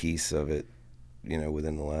little piece of it.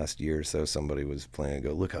 Within the last year or so, somebody was playing. I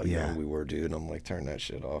go, look how young we were, dude. And I'm like, turn that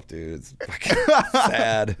shit off, dude. It's fucking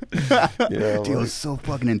sad. Dude, it was so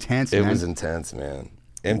fucking intense. It man. was intense, man.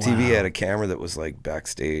 MTV had a camera that was like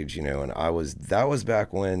backstage, and that was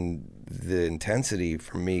back when the intensity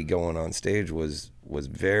for me going on stage was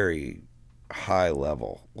very high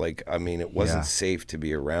level. Like, I mean, it wasn't safe to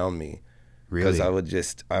be around me. Really?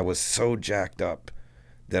 Because I was so jacked up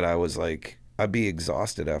that I was like, I'd be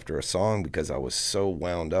exhausted after a song because I was so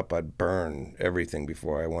wound up. I'd burn everything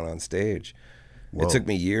before I went on stage. Whoa. It took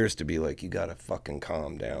me years to be like, you gotta fucking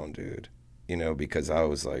calm down, dude. Because I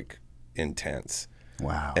was like intense.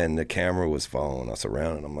 Wow. And the camera was following us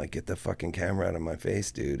around, and I'm like, get the fucking camera out of my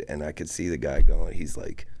face, dude. And I could see the guy going, he's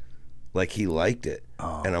like he liked it.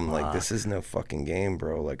 Oh, and I'm like, this is no fucking game,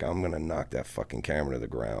 bro. Like, I'm gonna knock that fucking camera to the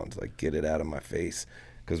ground. Like, get it out of my face.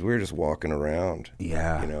 Because we were just walking around.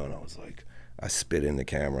 Yeah. And I was like, I spit in the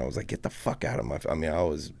camera. I was like, get the fuck out of my face. I mean, I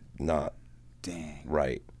was not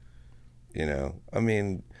right. I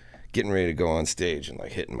mean, getting ready to go on stage and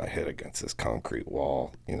like hitting my head against this concrete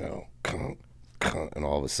wall, and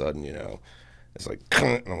all of a sudden, it's like,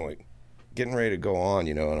 and I'm like, getting ready to go on,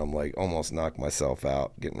 and I'm like, almost knocked myself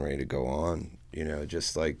out getting ready to go on,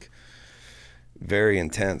 just like very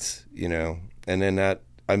intense, and then that,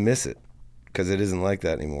 I miss it. Because it isn't like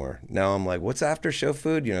that anymore. Now I'm like, what's after show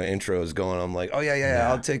food? Intro is going. I'm like, oh, yeah,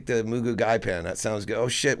 I'll take the Mugu Gai Pan. That sounds good. Oh,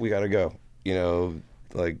 shit, we got to go.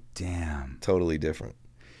 Like, damn. Totally different.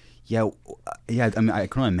 Yeah. I mean, I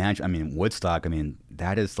can only imagine. I mean, Woodstock, I mean,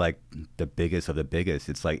 that is like the biggest of the biggest.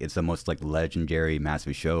 It's like, it's the most like legendary,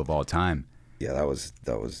 massive show of all time. Yeah, that was,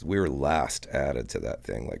 we were last added to that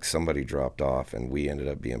thing. Like, somebody dropped off, and we ended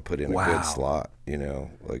up being put in a good slot,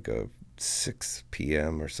 like a 6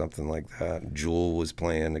 p.m. or something like that. Jewel was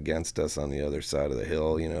playing against us on the other side of the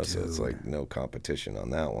hill, so it's like no competition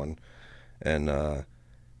on that one. And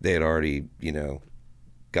they had already,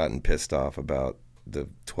 gotten pissed off about the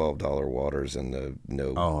 $12 waters and the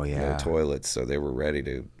no toilets, so they were ready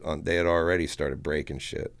to. They had already started breaking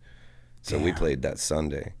shit. So we played that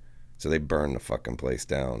Sunday. So they burned the fucking place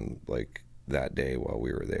down like that day while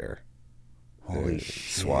we were there. Holy the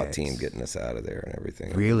shit. SWAT team getting us out of there and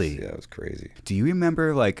everything. Really? It was crazy. Do you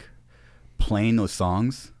remember like playing those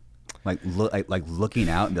songs? Like looking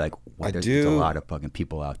out and be like, wow, there's a lot of fucking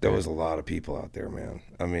people out there. There was a lot of people out there, man.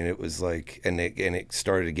 I mean, it was like, and it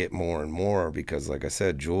started to get more and more because, like I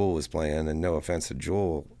said, Jewel was playing, and no offense to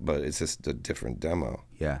Jewel, but it's just a different demo.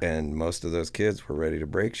 Yeah. And most of those kids were ready to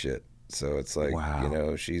break shit. So it's like,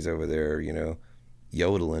 wow. She's over there,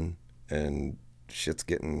 yodeling, and shit's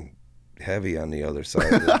getting heavy on the other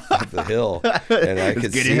side of the hill, and I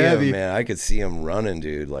could see him, man. I could see him running,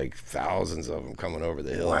 dude. Like thousands of them coming over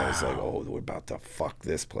the hill. Wow. I was like, oh, we're about to fuck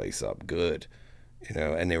this place up good,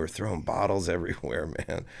 And they were throwing bottles everywhere,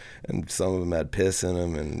 man. And some of them had piss in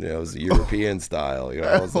them, and it was European style.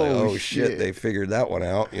 I was like, oh shit, they figured that one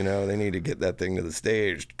out. They need to get that thing to the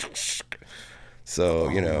stage. So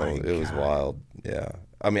it was wild. Yeah,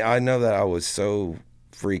 I mean, I know that I was so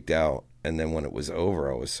freaked out. And then when it was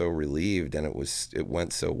over, I was so relieved, and it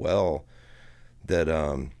went so well that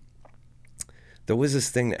there was this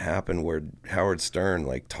thing that happened where Howard Stern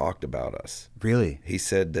talked about us. Really? He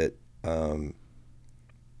said that I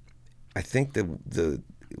think the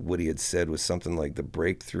what he had said was something like the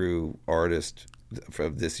breakthrough artist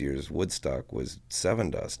of this year's Woodstock was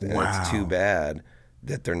Sevendust, and it's too bad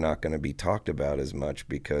that they're not going to be talked about as much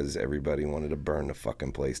because everybody wanted to burn the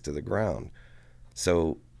fucking place to the ground.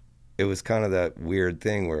 So it was kind of that weird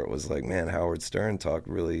thing where it was like, man, Howard Stern talked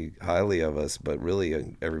really highly of us, but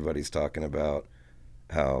really everybody's talking about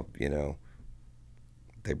how, you know,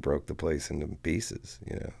 they broke the place into pieces,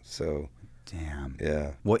 you know. So damn.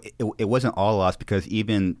 Yeah. Well, it wasn't all lost, because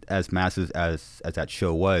even as massive as that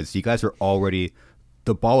show was, you guys were already,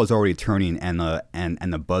 the ball was already turning, and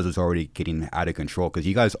the buzz was already getting out of control, because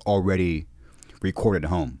you guys already recorded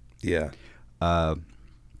home. Yeah.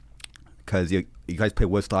 Because you guys played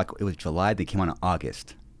Woodstock. It was July. They came on in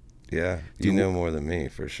August. Yeah. You know more than me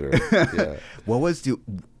for sure. Yeah. What was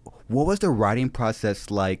the writing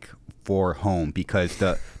process like for Home? Because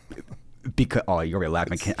you're already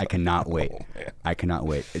laughing. I cannot wait. I cannot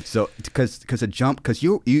wait. So because the jump, because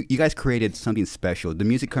you guys created something special. The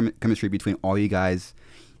music chemistry between all you guys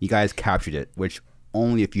captured it, which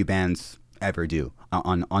only a few bands ever do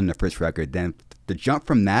on the first record. Then the jump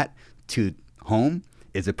from that to Home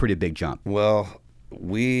is a pretty big jump. Well,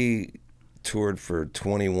 we toured for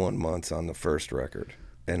 21 months on the first record,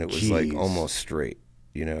 and it was like almost straight,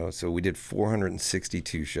 you know. So we did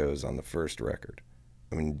 462 shows on the first record.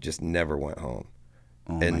 I mean, just never went home.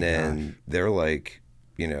 And then they're like,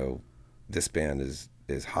 you know, this band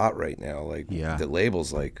is hot right now. Like, the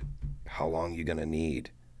label's like, how long you gonna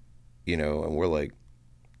need? You know, and we're like,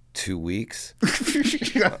 2 weeks.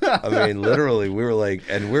 I mean, literally, we were like,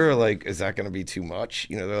 is that gonna be too much?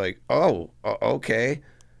 You know, they're like, oh, okay.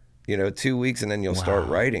 You know, 2 weeks and then you'll start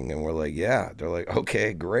writing. And we're like, yeah. They're like,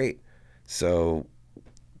 okay, great. So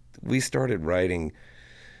we started writing.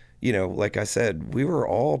 You know, like I said, we were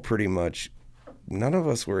all pretty much, none of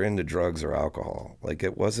us were into drugs or alcohol. Like,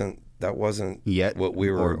 that wasn't yet what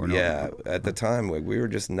we were, or no. at the time, like, we were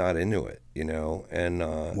just not into it, you know? And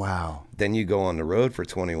then you go on the road for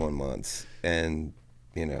 21 months and,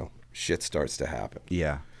 you know, shit starts to happen.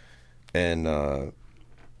 Yeah. And I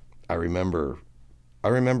remember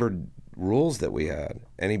rules that we had.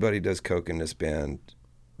 Anybody does coke in this band,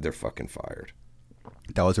 they're fucking fired.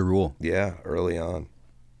 That was a rule. Yeah, early on.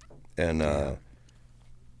 And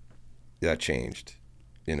that changed,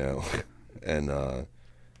 you know. And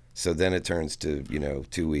so then it turns to, you know,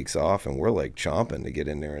 2 weeks off, and we're like chomping to get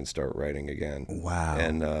in there and start writing again. Wow.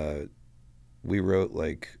 And we wrote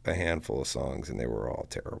like a handful of songs, and they were all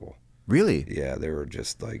terrible. Really? Yeah, they were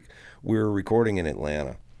just like, we were recording in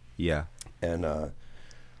Atlanta. Yeah. And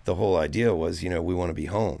the whole idea was, you know, we want to be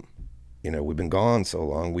home. You know, we've been gone so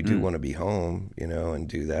long, we do want to be home, you know, and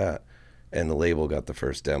do that. And the label got the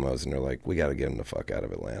first demos, and they're like, we got to get them the fuck out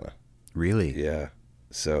of Atlanta. Really? Yeah.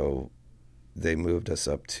 So they moved us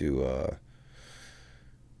up to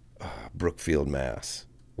Brookfield, Mass,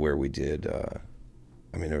 where we did, I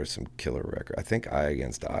mean, there was some killer record. I think Eye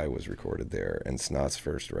Against Eye was recorded there, and Snot's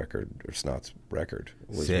first record, or Snot's record,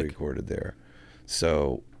 was recorded there.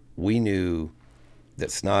 So we knew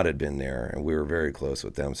that Snot had been there, and we were very close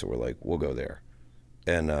with them, so we're like, we'll go there.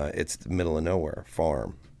 And it's the middle of nowhere,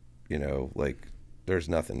 farm. You know, like, there's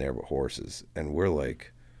nothing there but horses. And we're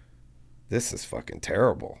like, this is fucking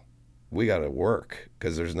terrible. We got to work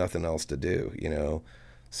because there's nothing else to do, you know?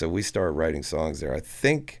 So we started writing songs there. I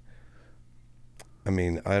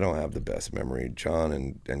mean, I don't have the best memory.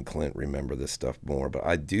 John and Clint remember this stuff more, but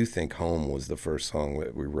I do think Home was the first song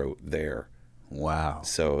that we wrote there. Wow.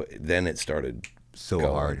 So then it started going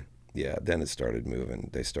hard. Yeah, then it started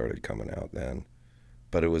moving. They started coming out then.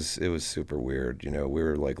 But it was super weird, you know. We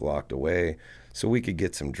were like locked away, so we could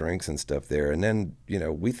get some drinks and stuff there. And then, you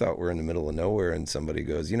know, we thought we're in the middle of nowhere, and somebody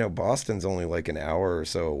goes, you know, Boston's only like an hour or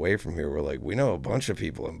so away from here. We're like, we know a bunch of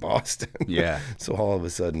people in Boston. Yeah. So all of a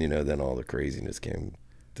sudden, you know, then all the craziness came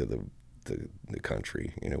to the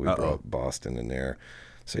country. You know, we brought Boston in there.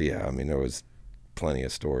 So yeah, I mean, there was plenty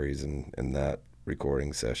of stories in that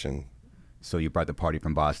recording session. So you brought the party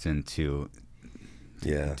from Boston to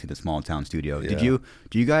the small town studio. Yeah.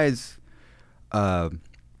 Do you guys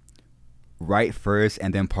write first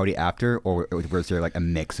and then party after, or was there like a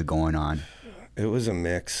mix going on? It was a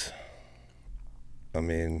mix. I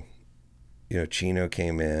mean, you know, Chino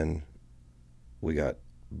came in, we got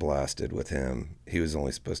blasted with him. He was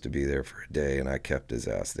only supposed to be there for a day, and I kept his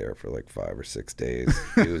ass there for like 5 or 6 days.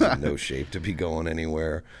 He was in no shape to be going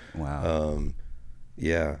anywhere. Wow.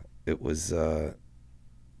 Yeah, it was,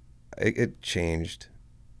 it changed.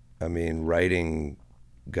 I mean, writing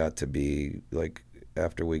got to be like,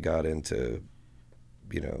 after we got into,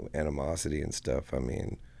 you know, animosity and stuff, I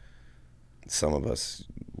mean, some of us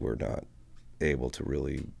were not able to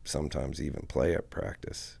really sometimes even play at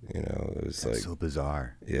practice. You know, it was That's so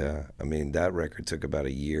bizarre. Yeah, I mean, that record took about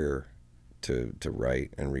a year to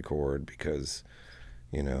write and record because,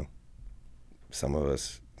 you know, some of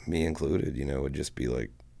us, me included, you know, would just be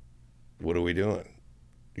like, what are we doing?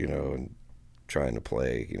 You know, and trying to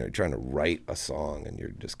play, you know, trying to write a song, and you're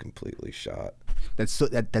just completely shot. That's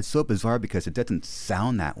so bizarre because it doesn't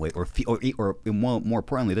sound that way, or more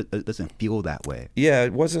importantly, it doesn't feel that way. Yeah,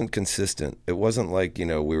 it wasn't consistent. It wasn't like, you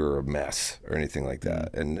know, we were a mess or anything like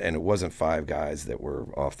that, and it wasn't five guys that were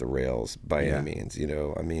off the rails by any means. You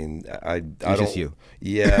know, I mean, I don't. Just you.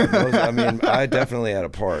 Yeah, I mean, I definitely had a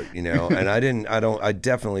part. You know, and I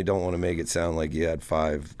definitely don't want to make it sound like you had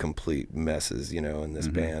five complete messes. You know, in this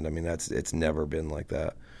band. I mean, it's never been like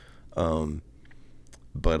that.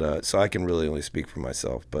 But so I can really only speak for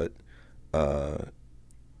myself, but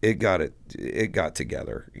it got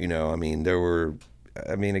together, you know. I mean,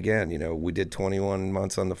 again, you know, we did 21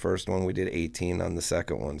 months on the first one, we did 18 on the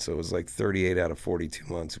second one, so it was like 38 out of 42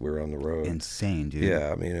 months we were on the road. Insane, dude.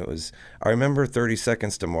 Yeah, I mean, it was. I remember 30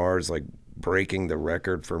 Seconds to Mars like breaking the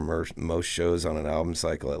record for most shows on an album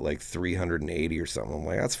cycle at like 380 or something. I'm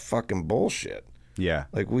like, that's fucking bullshit. Yeah.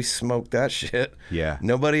 Like, we smoked that shit. Yeah.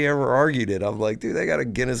 Nobody ever argued it. I'm like, dude, they got a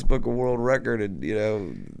Guinness Book of World Record, and, you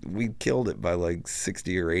know, we killed it by like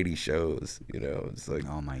 60 or 80 shows, you know. It's like,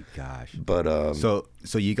 oh my gosh. But so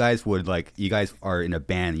you guys are in a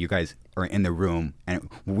band, you guys are in the room, and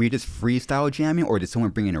were you just freestyle jamming, or did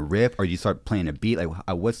someone bring in a riff, or did you start playing a beat? Like,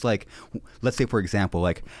 what's, like, let's say, for example,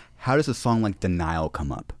 like, how does a song like Denial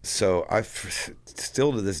come up? So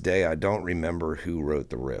still to this day, I don't remember who wrote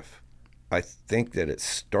the riff. I think that it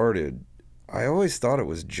started, I always thought it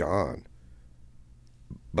was John,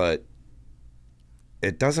 but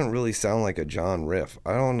it doesn't really sound like a John riff.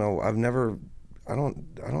 I don't know. I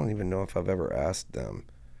don't even know if I've ever asked them,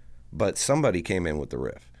 but somebody came in with the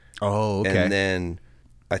riff. Oh, okay. And then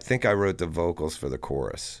I think I wrote the vocals for the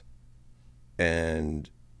chorus, and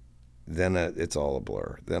then it's all a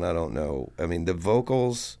blur. Then I don't know. I mean, the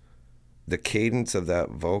vocals, the cadence of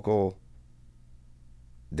that vocal,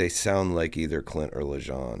 they sound like either Clint or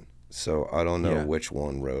LeJean. So I don't know which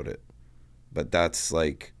one wrote it. But that's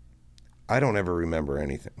like, I don't ever remember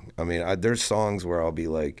anything. I mean, there's songs where I'll be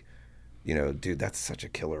like, you know, dude, that's such a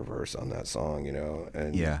killer verse on that song, you know?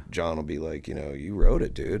 And John will be like, you know, you wrote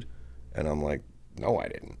it, dude. And I'm like, no, I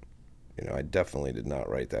didn't. You know, I definitely did not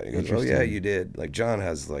write that. He goes, oh, yeah, you did. Like, John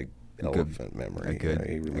has, like, elephant memory. Good, you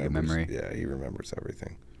know, he remembers, memory. Yeah, he remembers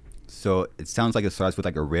everything. So it sounds like it starts with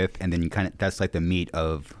like a riff, and then you kind of, that's like the meat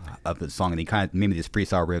of the song, and you kind of maybe just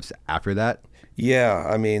freestyle riffs after that. Yeah,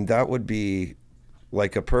 I mean, that would be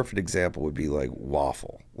like a perfect example would be like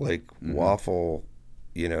Waffle. Like Waffle,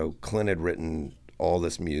 you know, Clint had written all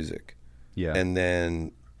this music. Yeah. And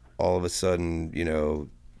then all of a sudden, you know,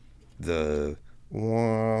 the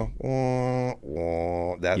wah, wah,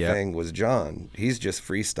 wah, that thing was John. He's just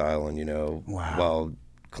freestyling, you know, while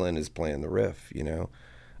Clint is playing the riff, you know.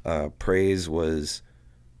 Praise was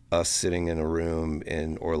us sitting in a room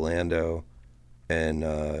in Orlando,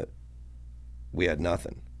 and we had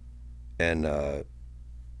nothing. And I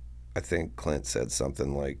think Clint said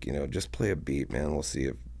something like, you know, just play a beat, man. We'll see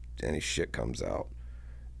if any shit comes out.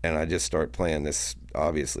 And I just start playing this.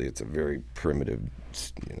 Obviously, it's a very primitive,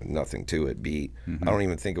 you know, nothing to it beat. I don't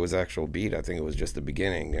even think it was actual beat. I think it was just the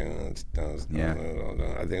beginning. You know,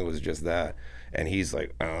 I think it was just that. And he's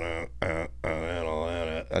like,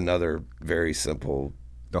 another very simple,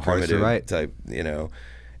 the hardest to write type, you know.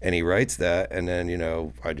 And he writes that, and then, you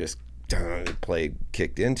know, I just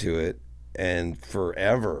kicked into it, and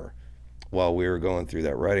forever, while we were going through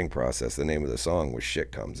that writing process, the name of the song was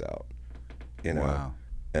 "Shit Comes Out," you know. Wow.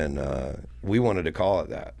 And we wanted to call it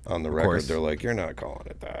that on the record. They're like, "You're not calling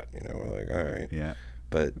it that," you know. We're like, "All right." Yeah.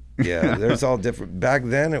 But yeah, there's all different. Back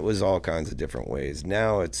then, it was all kinds of different ways.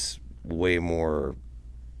 Now it's way more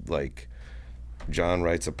like John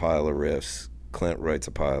writes a pile of riffs, Clint writes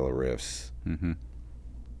a pile of riffs.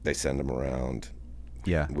 They send them around.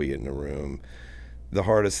 Yeah. We get in a room. The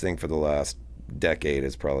hardest thing for the last decade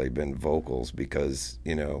has probably been vocals, because,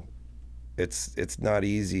 you know, it's not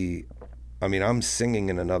easy. I mean, I'm singing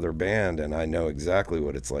in another band, and I know exactly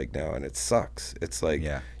what it's like now, and it sucks. It's like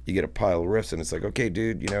you get a pile of riffs, and it's like, okay,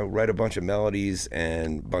 dude, you know, write a bunch of melodies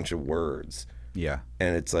and a bunch of words. Yeah.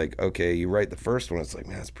 And it's like, okay, you write the first one, it's like,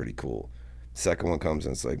 man, that's pretty cool. Second one comes,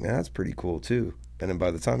 and it's like, man, that's pretty cool too. And then by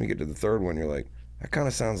the time you get to the third one, you're like, that kind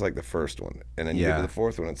of sounds like the first one. And then you get to the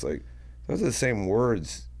fourth one, it's like, those are the same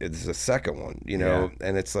words. It's the second one, you know?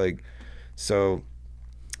 And it's like, so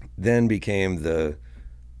then became the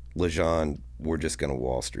LeJean we're just going to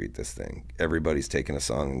Wall Street this thing. Everybody's taking a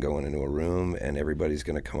song and going into a room, and everybody's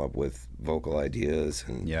going to come up with vocal ideas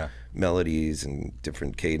and melodies and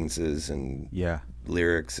different cadences and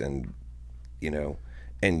lyrics, and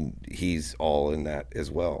and he's all in that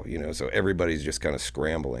as well, so everybody's just kind of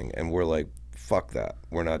scrambling, and we're like, fuck that,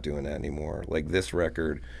 we're not doing that anymore. Like this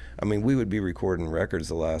record, I mean, we would be recording records,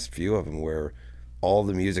 the last few of them, where all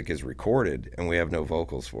the music is recorded and we have no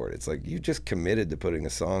vocals for it. It's like, you just committed to putting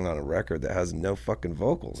a song on a record that has no fucking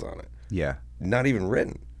vocals on it. Yeah. Not even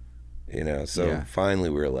written. So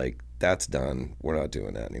finally we were like, that's done. We're not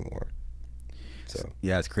doing that anymore. So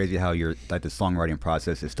yeah, it's crazy how the songwriting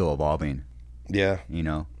process is still evolving. Yeah.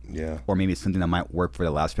 Yeah. Or maybe something that might work for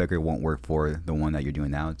the last record won't work for the one that you're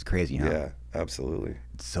doing now. It's crazy, huh? Yeah, absolutely.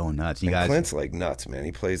 It's so nuts. Clint's like nuts, man.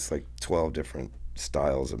 He plays like 12 different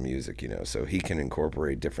styles of music, so he can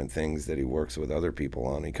incorporate different things that he works with other people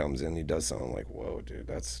on. He comes in, he does something like, whoa, dude,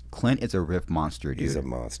 that's... Clint is a riff monster, dude. He's a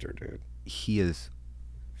monster, dude. He is...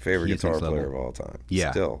 Favorite guitar player of all time.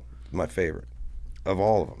 Yeah. Still, my favorite of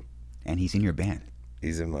all of them. And he's in your band.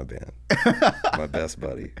 He's in my band. My best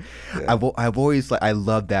buddy. Yeah. I've always, I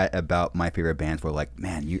love that about my favorite bands, where like,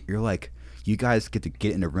 man, you're like, you guys get to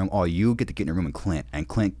get in a room, you get to get in a room with Clint, and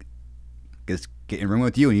Clint gets get in a room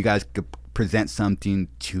with you, and you guys could present something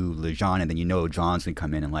to LeJean, and then John's gonna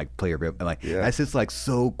come in and like play a riff. Like that's just like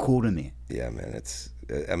so cool to me. Yeah, man. It's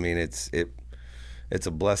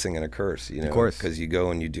a blessing and a curse, Of course, because you go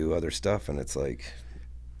and you do other stuff, and it's like,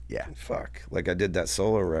 fuck. Like I did that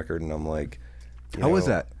solo record, and I'm like, how was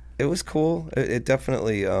that? It was cool. It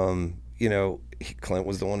definitely, Clint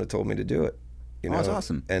was the one that told me to do it. That's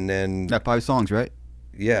awesome. And then that 5 songs, right?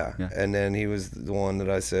 Yeah. And then he was the one that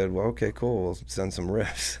I said, well, okay, cool, we'll send some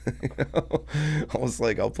riffs. I was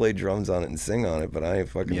like, I'll play drums on it and sing on it, but I ain't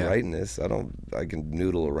fucking writing this. I can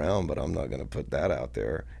noodle around, but I'm not going to put that out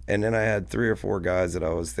there. And then I had 3 or 4 guys that I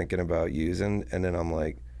was thinking about using, and then I'm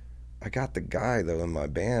like, I got the guy, though, in my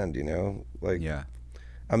band, Like,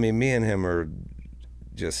 I mean, me and him are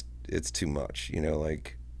just, it's too much,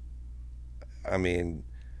 like, I mean,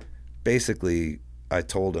 basically, I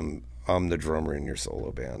told him, I'm the drummer in your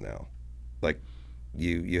solo band now. Like,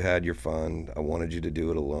 you had your fun. I wanted you to do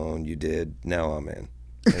it alone. You did. Now I'm in.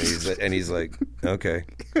 And he's like, okay,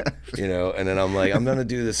 And then I'm like, I'm gonna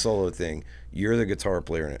do this solo thing. You're the guitar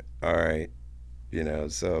player in it. All right,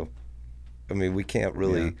 So, I mean, we can't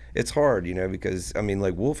really. Yeah. It's hard, because I mean,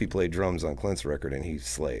 like Wolfie played drums on Clint's record and he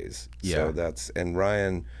slays. Yeah. So and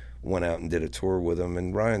Ryan went out and did a tour with him,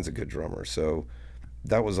 and Ryan's a good drummer. So.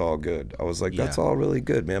 That was all good. I was like, that's all really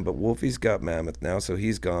good, man. But Wolfie's got Mammoth now, so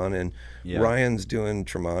he's gone, and Ryan's doing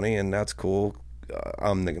Tremonti, and that's cool.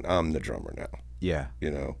 I'm the drummer now. Yeah.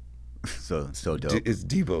 So dope. It's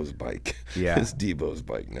Debo's bike. Yeah. It's Debo's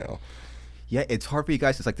bike now. Yeah, it's hard for you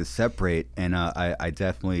guys to separate, and I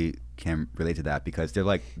definitely can relate to that, because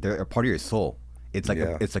they're a part of your soul. It's like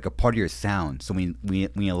it's like a part of your sound. So when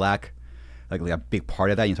you lack like a big part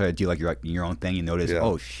of that, you try to do like your own thing. You notice,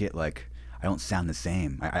 oh shit, like. I don't sound the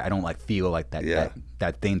same. I don't feel like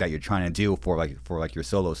that thing that you're trying to do for your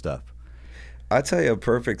solo stuff. I tell you, a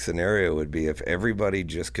perfect scenario would be if everybody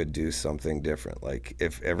just could do something different. Like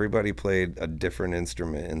if everybody played a different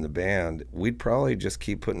instrument in the band, we'd probably just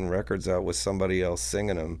keep putting records out with somebody else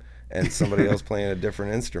singing them and somebody else playing a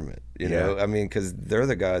different instrument. You know, I mean, because they're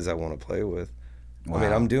the guys I want to play with. Wow. I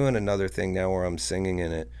mean, I'm doing another thing now where I'm singing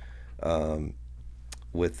in it.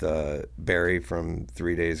 With Barry from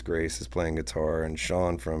 3 Days Grace is playing guitar, and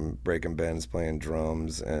Sean from Breaking Ben is playing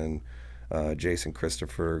drums, and Jason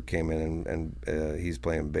Christopher came in and he's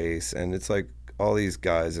playing bass, and it's like all these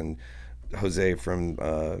guys, and Jose from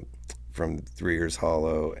 3 Years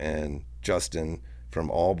Hollow, and Justin from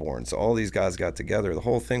Allborn. So all these guys got together. The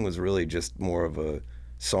whole thing was really just more of a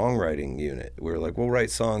songwriting unit. We were like, we'll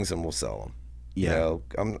write songs and we'll sell them. Yeah.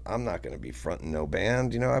 I'm not going to be fronting no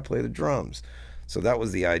band. I play the drums. So that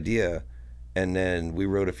was the idea, and then we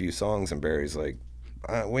wrote a few songs, and Barry's like,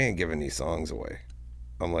 we ain't giving these songs away.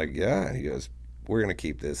 I'm like, yeah, and he goes, we're going to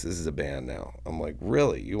keep this. This is a band now. I'm like,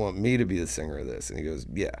 really? You want me to be the singer of this? And he goes,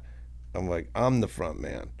 yeah. I'm like, I'm the front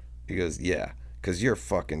man. He goes, yeah, because you're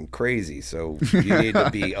fucking crazy, so you need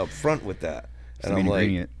to be upfront with that. And I'm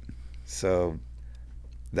like, so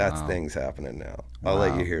that's things happening now. I'll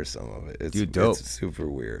let you hear some of it. It's super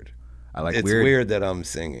weird. It's weird that I'm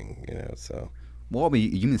singing, so... Well, but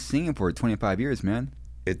you've been singing for 25 years, man.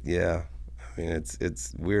 I mean,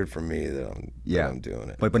 it's weird for me that I'm doing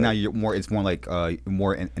it. But now you're more. It's more like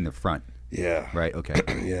more in the front. Yeah. Right. Okay.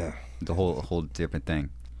 Yeah. It's a whole different thing.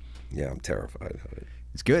 Yeah, I'm terrified of it.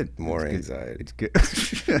 It's good. More It's anxiety. good.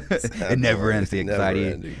 It's good. It never ends. The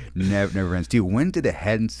anxiety never ends. Dude, when did the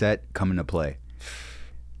headset come into play?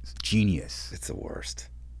 It's genius. It's the worst.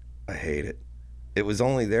 I hate it. It was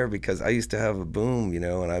only there because I used to have a boom,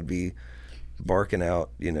 and I'd be barking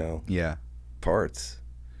out, Yeah. parts.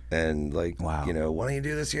 And like, Wow. Why don't you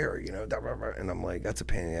do this here? And I'm like, that's a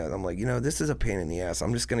pain in the ass. I'm like, this is a pain in the ass.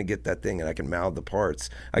 I'm just going to get that thing and I can mouth the parts.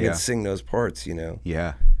 I can sing those parts,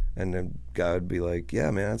 Yeah. And then God would be like,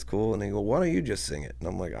 yeah, man, that's cool. And they go, why don't you just sing it? And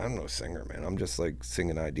I'm like, I'm no singer, man. I'm just like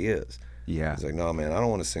singing ideas. Yeah. He's like, no, man, I don't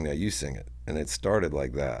want to sing that. You sing it. And it started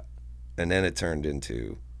like that. And then it turned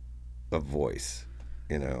into a voice,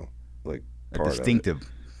 like A part distinctive of it.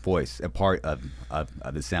 voice, a part of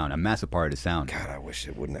the sound, a massive part of the sound. God, I wish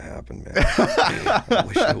it wouldn't have happened, man. I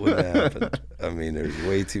wish it wouldn't have happened. I mean, there's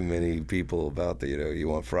way too many people about the, you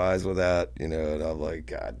want fries with that, and I'm like,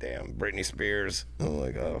 God damn, Britney Spears. I'm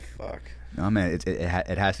like, oh, fuck. No, man,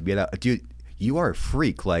 it has to be that. Dude, you are a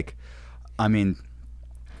freak. Like, I mean,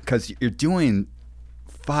 because you're doing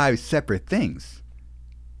 5 separate things.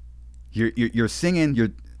 You're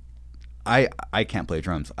singing, I can't play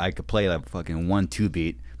drums. I could play like fucking 1-2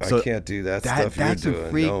 beat. So I can't do that stuff you're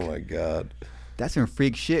doing. Freak, oh my God. That's some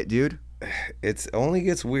freak shit, dude. It only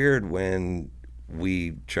gets weird when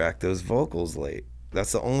we track those vocals late.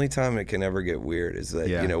 That's the only time it can ever get weird is that,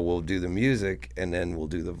 we'll do the music and then we'll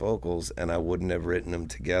do the vocals and I wouldn't have written them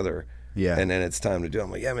together. Yeah. And then it's time to do it.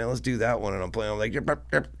 I'm like, yeah, man, let's do that one. And I'm playing, I'm like, yep.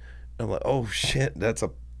 I'm like, oh shit, that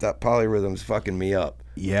polyrhythm's fucking me up.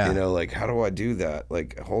 Yeah. Like, how do I do that?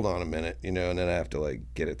 Like, hold on a minute, and then I have to like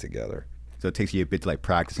get it together. So it takes you a bit to like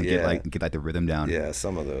practice and get the rhythm down. Yeah,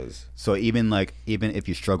 some of those. So even if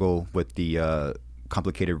you struggle with the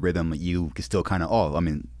complicated rhythm, you can still kind of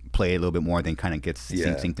play a little bit more, then kind of gets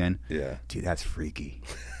synced in. Yeah. Dude, that's freaky.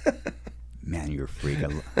 Man, you're a freak.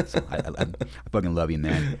 I fucking love you,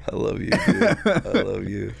 man. I love you, dude. I love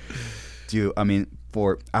you. Dude, I mean,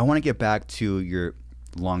 I want to get back to your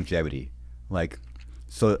longevity. Like,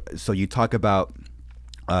 so you talk about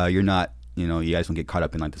you're not, you guys don't get caught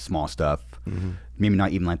up in like the small stuff. Mm-hmm. Maybe not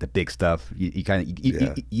even like the big stuff. You kind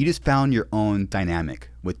of you just found your own dynamic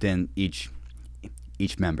within each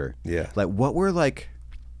member. Yeah. Like, what were like?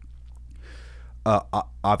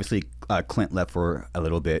 Obviously, Clint left for a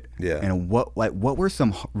little bit. Yeah. And what were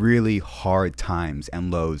some really hard times and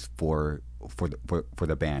lows for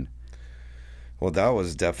the band? Well, that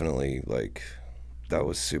was definitely that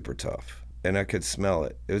was super tough. And I could smell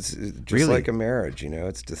it. It was just really? like a marriage,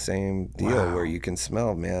 It's the same deal where you can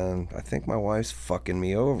smell, man, I think my wife's fucking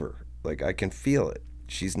me over. Like, I can feel it.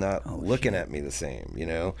 She's not looking at me the same,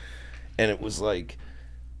 And it was like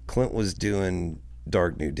Clint was doing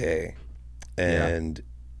Dark New Day. And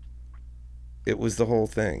it was the whole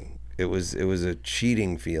thing. It was a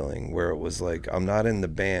cheating feeling where it was like, I'm not in the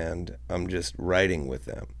band. I'm just writing with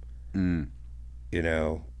them, and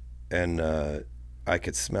I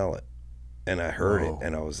could smell it. And I heard it,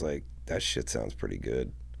 and I was like, that shit sounds pretty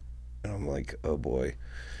good. And I'm like, oh boy.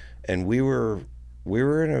 And we were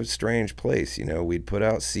in a strange place, We'd put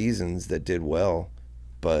out seasons that did well,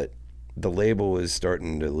 but the label was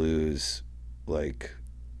starting to lose, like,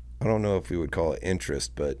 I don't know if we would call it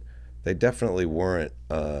interest, but they definitely weren't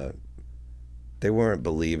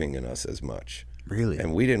believing in us as much. Really?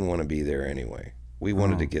 And we didn't want to be there anyway. We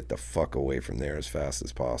wanted to get the fuck away from there as fast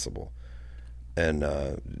as possible. And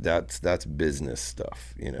that's business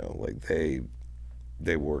stuff, like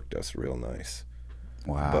they worked us real nice.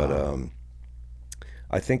 Wow. But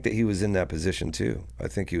I think that he was in that position too. I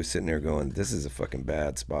think he was sitting there going, this is a fucking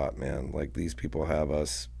bad spot, man. Like, these people have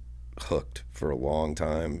us hooked for a long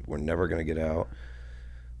time. We're never going to get out.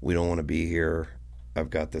 We don't want to be here. I've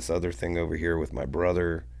got this other thing over here with my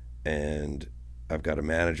brother, and I've got a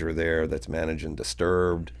manager there that's managing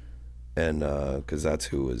Disturbed, and because that's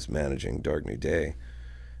who was managing Dark New Day.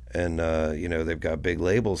 And they've got big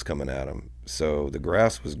labels coming at them, so the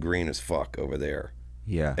grass was green as fuck over there.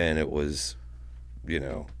 Yeah. And it was,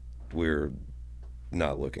 we're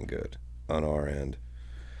not looking good on our end.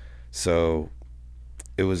 So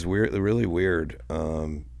it was weird, really weird.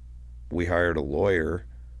 We hired a lawyer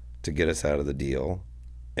to get us out of the deal,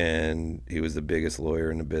 and he was the biggest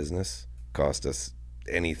lawyer in the business. Cost us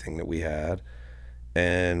anything that we had.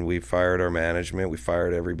 And we fired our management. We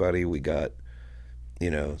fired everybody. We got,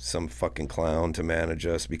 some fucking clown to manage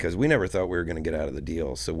us, because we never thought we were going to get out of the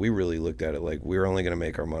deal. So we really looked at it like we're only going to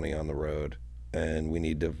make our money on the road, and we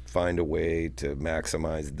need to find a way to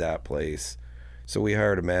maximize that place. So we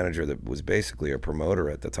hired a manager that was basically a promoter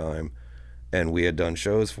at the time, and we had done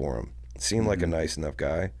shows for him. Seemed like a nice enough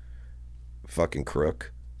guy. Fucking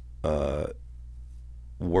crook.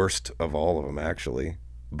 Worst of all of them, actually.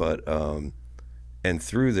 But and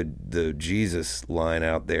threw the Jesus line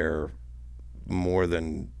out there more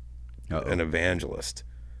than an evangelist,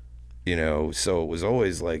 you know. So it was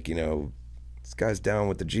always like, you know, this guy's down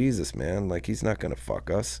with the Jesus, man. Like, he's not gonna fuck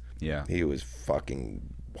us. Yeah. He was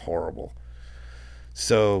fucking horrible.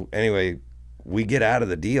 So anyway, we get out of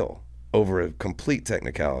the deal over a complete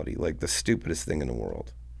technicality, like the stupidest thing in the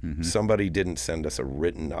world. Mm-hmm. Somebody didn't send us a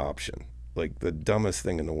written option, like the dumbest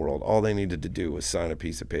thing in the world. All they needed to do was sign a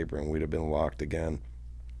piece of paper and we'd have been locked again.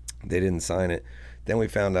 They didn't sign it. Then we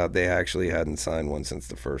found out they actually hadn't signed one since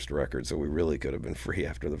the first record, so we really could have been free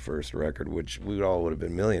after the first record, which we all would have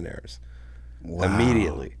been millionaires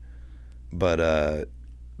immediately. But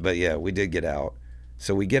yeah, we did get out.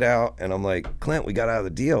 So we get out, and I'm like, Clint, we got out of the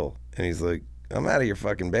deal. And he's like, I'm out of your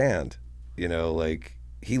fucking band. You know, like,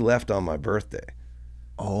 he left on my birthday.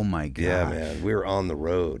 Oh, my God. Yeah, man. We were on the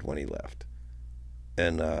road when he left.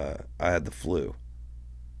 And I had the flu.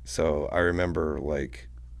 So I remember, like,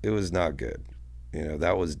 it was not good. You know,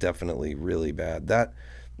 that was definitely really bad. That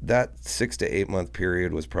 6 to 8 month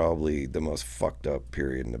period was probably the most fucked up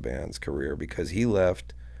period in the band's career, because he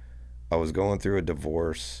left. I was going through a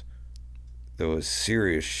divorce. There was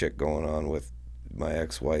serious shit going on with my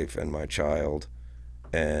ex-wife and my child,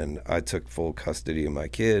 and I took full custody of my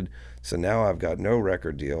kid. So now I've got no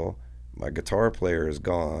record deal. My guitar player is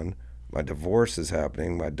gone. My divorce is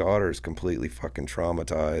happening. My daughter's completely fucking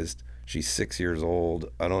traumatized. She's 6 years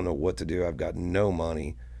old. I don't know what to do. I've got no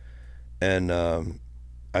money. And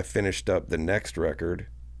I finished up the next record.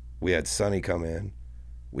 We had Sonny come in.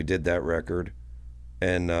 We did that record.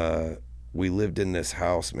 And we lived in this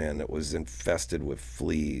house, man, that was infested with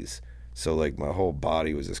fleas. So, like, my whole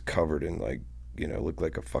body was just covered in, like, you know, looked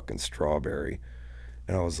like a fucking strawberry.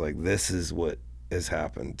 And I was like, this is what has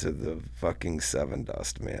happened to the fucking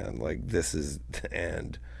Sevendust, man. Like, this is the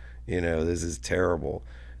end. You know, this is terrible.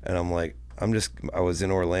 And I'm like, I was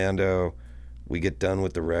in Orlando. We get done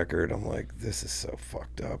with the record. I'm like, this is so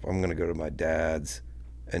fucked up. I'm going to go to my dad's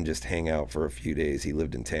and just hang out for a few days. He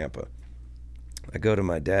lived in Tampa. I go to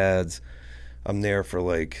my dad's. I'm there for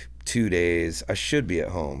like 2 days. I should be at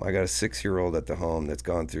home. I got a 6-year-old at the home that's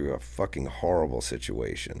gone through a fucking horrible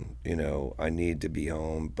situation. You know, I need to be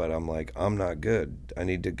home, but I'm like, I'm not good. I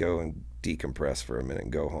need to go and decompress for a minute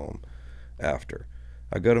and go home after.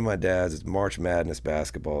 I go to my dad's. It's March Madness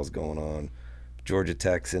basketball is going on. Georgia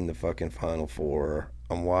Tech's in the fucking Final Four.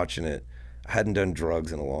 I'm watching it. I hadn't done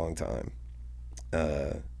drugs in a long time.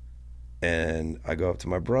 And I go up to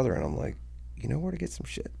my brother and I'm like, you know where to get some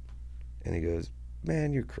shit? And he goes,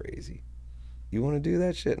 man, you're crazy. You want to do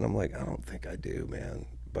that shit? And I'm like, I don't think I do, man.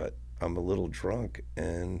 But I'm a little drunk,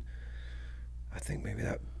 and I think maybe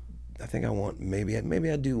I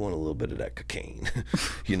do want a little bit of that cocaine.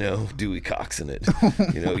 You know, Dewey Cox in it.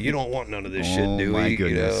 You know, you don't want none of this shit, Dewey.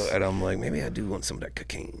 You know, and I'm like, maybe I do want some of that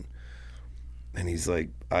cocaine. And he's like,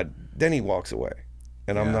 then he walks away,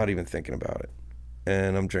 and I'm not even thinking about it.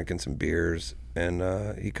 And I'm drinking some beers,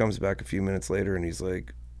 and he comes back a few minutes later, and he's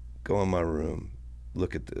like, go in my room,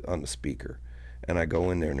 look at on the speaker. And I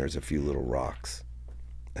go in there, and there's a few little rocks.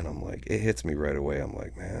 And I'm like, it hits me right away. I'm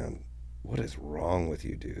like, man, what is wrong with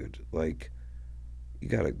you, dude? Like, you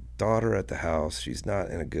got a daughter at the house. She's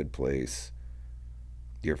not in a good place.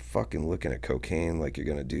 You're fucking looking at cocaine like you're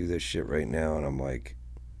going to do this shit right now. And I'm like,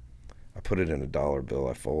 I put it in a dollar bill.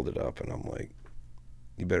 I fold it up, and I'm like,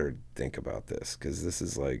 you better think about this, because this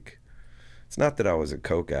is like, it's not that I was a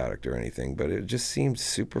coke addict or anything, but it just seemed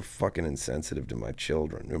super fucking insensitive to my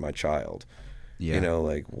children, or my child. Yeah. You know,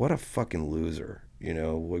 like, what a fucking loser. You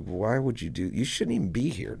know, like, why would you you shouldn't even be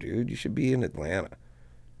here, dude. You should be in Atlanta.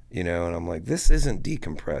 You know, and I'm like, this isn't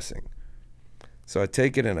decompressing. So I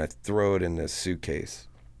take it and I throw it in this suitcase,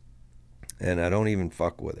 and I don't even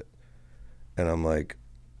fuck with it. And I'm like,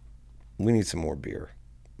 we need some more beer.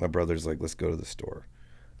 My brother's like, let's go to the store.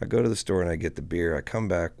 I go to the store and I get the beer. I come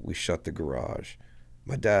back, we shut the garage.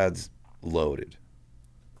 My dad's loaded.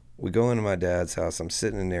 We go into my dad's house. I'm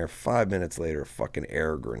sitting in there. 5 minutes later, a fucking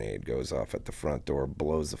air grenade goes off at the front door,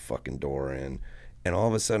 blows the fucking door in. And all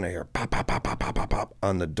of a sudden I hear pop, pop, pop, pop, pop, pop, pop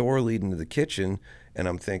on the door leading to the kitchen. And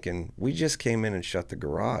I'm thinking, we just came in and shut the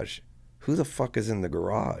garage. Who the fuck is in the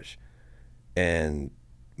garage? And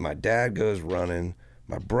my dad goes running.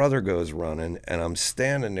 My brother goes running, and I'm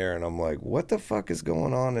standing there, and I'm like, what the fuck is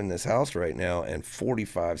going on in this house right now? And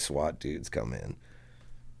 45 SWAT dudes come in.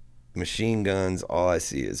 Machine guns, all I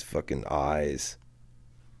see is fucking eyes.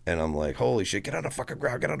 And I'm like, holy shit, get on the fucking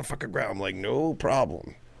ground, get on the fucking ground. I'm like, no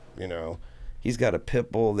problem. You know, he's got a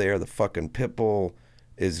pit bull there. The fucking pit bull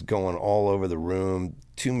is going all over the room.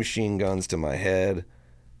 2 machine guns to my head.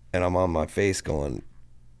 And I'm on my face going,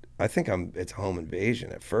 I think it's a home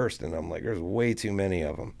invasion at first, and I'm like, there's way too many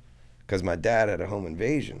of them, because my dad had a home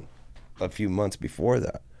invasion a few months before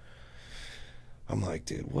that. I'm like,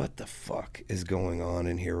 dude, what the fuck is going on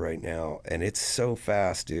in here right now? And it's so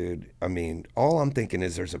fast, dude. I mean, all I'm thinking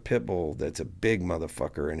is there's a pit bull that's a big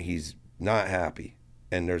motherfucker, and he's not happy.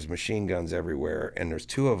 And there's machine guns everywhere, and there's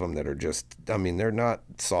two of them that are just, I mean, they're not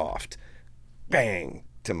soft. Bang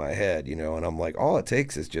to my head, you know, and I'm like, all it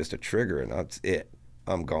takes is just a trigger, and that's it.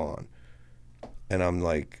 I'm gone. And I'm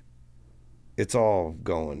like, it's all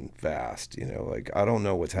going fast, you know, like, I don't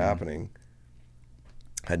know what's happening.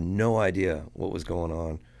 Had no idea what was going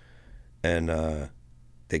on. And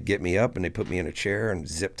they get me up and they put me in a chair and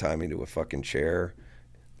zip tie me to a fucking chair.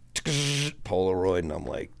 Polaroid, and I'm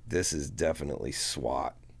like, this is definitely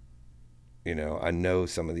SWAT. You know, I know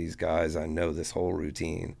some of these guys, I know this whole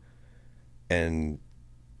routine. And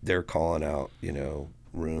they're calling out, you know,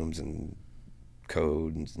 rooms and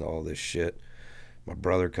code and all this shit. My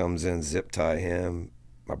brother comes in, zip tie him.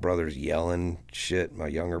 My brother's yelling shit. My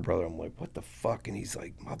younger brother, I'm like, what the fuck? And he's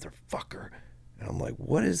like, motherfucker. And I'm like,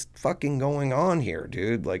 what is fucking going on here,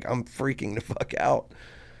 dude? Like, I'm freaking the fuck out.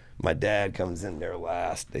 My dad comes in there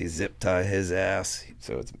last. They zip tie his ass.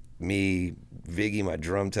 So it's me, Viggy, my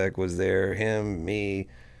drum tech was there, him, me,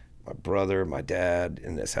 my brother, my dad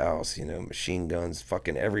in this house, you know, machine guns,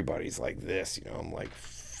 fucking everybody's like this, you know. I'm like,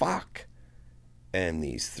 fuck. And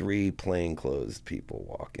these three plainclothes people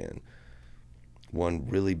walk in. One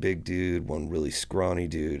really big dude, one really scrawny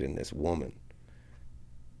dude, and this woman,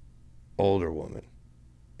 older woman.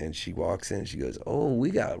 And she walks in and she goes, oh, we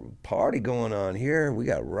got a party going on here. We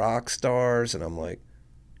got rock stars. And I'm like,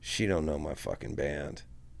 she don't know my fucking band.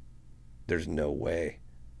 There's no way.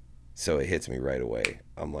 So it hits me right away.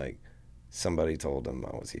 I'm like, somebody told them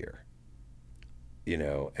I was here. You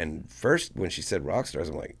know, and first when she said rock stars,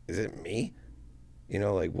 I'm like, is it me? You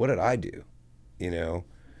know, like, what did I do? You know?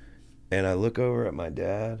 And I look over at my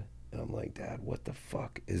dad, and I'm like, Dad, what the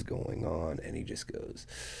fuck is going on? And he just goes,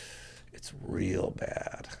 it's real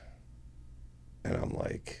bad. And I'm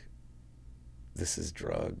like, this is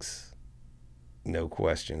drugs. No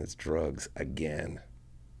question, it's drugs again.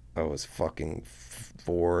 I was fucking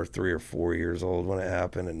 3 or 4 years old when it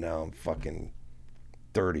happened, and now I'm fucking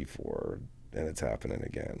 34, and it's happening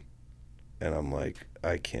again. And I'm like,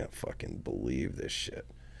 I can't fucking believe this shit.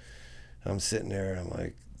 And I'm sitting there, and I'm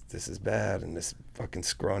like, this is bad. And this fucking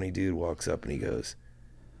scrawny dude walks up and he goes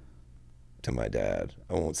to my dad.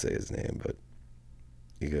 I won't say his name, but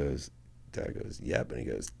he goes, Dad goes, yep. And he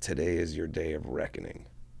goes, today is your day of reckoning.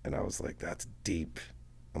 And I was like, that's deep.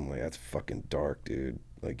 I'm like, that's fucking dark, dude.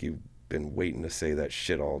 Like, you've been waiting to say that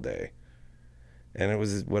shit all day. And it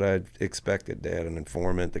was what I expected. They had an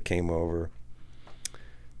informant that came over,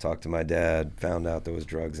 talked to my dad, found out there was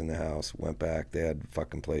drugs in the house, went back. They had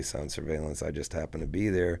fucking place on surveillance. I just happened to be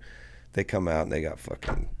there. They come out and they got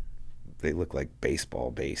fucking, they look like baseball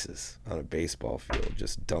bases on a baseball field,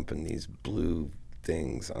 just dumping these blue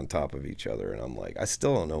things on top of each other. And I'm like, I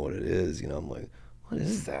still don't know what it is. You know, I'm like, what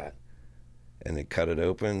is that? And they cut it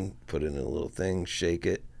open, put it in a little thing, shake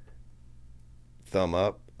it, thumb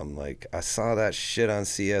up. I'm like, I saw that shit on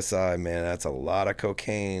CSI, man. That's a lot of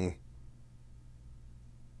cocaine.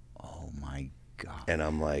 God. And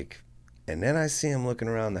I'm like, and then I see him looking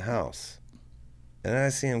around the house. And then I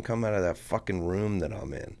see him come out of that fucking room that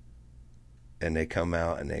I'm in. And they come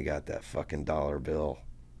out and they got that fucking dollar bill.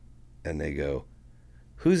 And they go,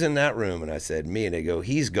 who's in that room? And I said, me. And they go,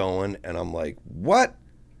 he's going. And I'm like, what?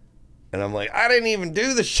 And I'm like, I didn't even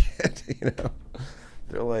do the shit, you know?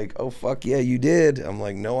 They're like, oh, fuck yeah, you did. I'm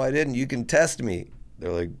like, no, I didn't. You can test me.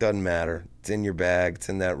 They're like, doesn't matter. It's in your bag. It's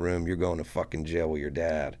in that room. You're going to fucking jail with your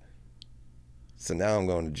dad. So now I'm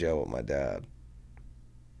going to jail with my dad.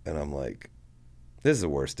 And I'm like, this is the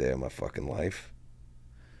worst day of my fucking life.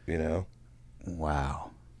 You know? Wow.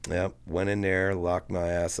 Yep. Went in there, locked my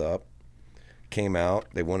ass up, came out.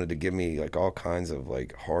 They wanted to give me like all kinds of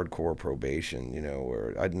like hardcore probation, you know,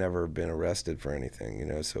 where I'd never been arrested for anything, you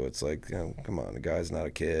know? So it's like, you know, come on, the guy's not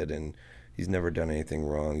a kid and he's never done anything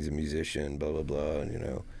wrong. He's a musician, blah, blah, blah. And, you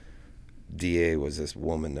know, DA was this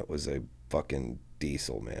woman that was a fucking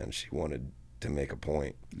diesel, man. She wanted to make a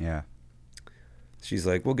point. Yeah. She's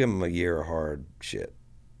like, we'll give him a year of hard shit.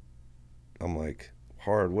 I'm like,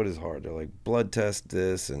 hard? What is hard? They're like, blood test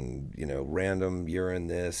this and, you know, random urine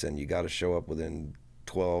this, and you got to show up within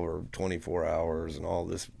 12 or 24 hours and all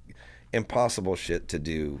this impossible shit to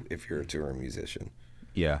do if you're a touring musician.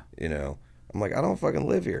 Yeah. You know? I'm like, I don't fucking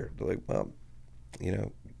live here. They're like, well, you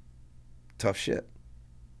know, tough shit.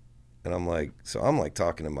 And I'm like, so I'm like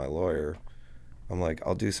talking to my lawyer. I'm like,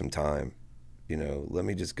 I'll do some time. You know, let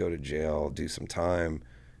me just go to jail, do some time,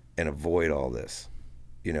 and avoid all this.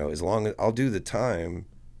 You know, as long as I'll do the time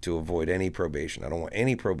to avoid any probation. I don't want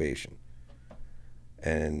any probation.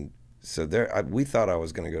 And so we thought I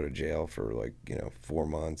was going to go to jail for like, 4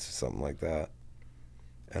 months, something like that.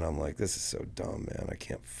 And I'm like, this is so dumb, man. I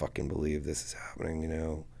can't fucking believe this is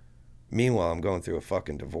happening, Meanwhile, I'm going through a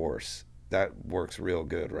fucking divorce. That works real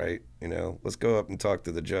good, right? Let's go up and talk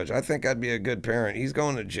to the judge. I think I'd be a good parent. He's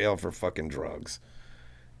going to jail for fucking drugs.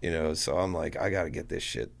 So I'm like, I got to get this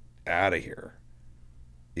shit out of here,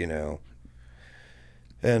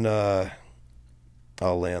 And I'll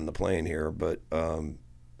land the plane here, but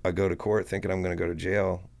I go to court thinking I'm going to go to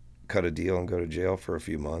jail, cut a deal and go to jail for a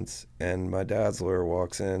few months. And my dad's lawyer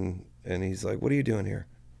walks in and he's like, what are you doing here?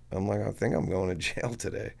 I'm like, I think I'm going to jail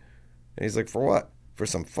today. And he's like, for what? For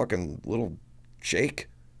some fucking little shake?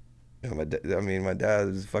 My dad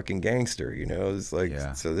is a fucking gangster, It's like,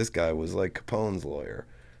 So this guy was like Capone's lawyer.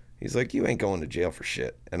 He's like, you ain't going to jail for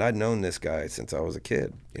shit. And I'd known this guy since I was a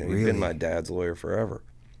kid. Really? He'd been my dad's lawyer forever.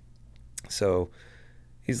 So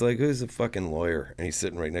he's like, who's the fucking lawyer? And he's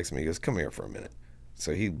sitting right next to me. He goes, come here for a minute.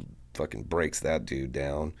 So he fucking breaks that dude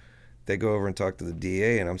down. They go over and talk to the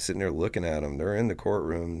DA, and I'm sitting there looking at him. They're in the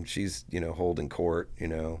courtroom. She's, holding court,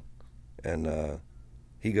 And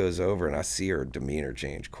he goes over, and I see her demeanor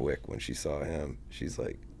change quick when she saw him. She's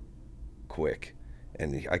like, quick.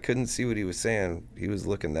 And I couldn't see what he was saying. He was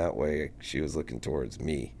looking that way. She was looking towards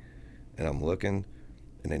me. And I'm looking,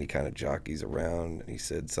 and then he kind of jockeys around, and he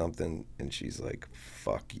said something, and she's like,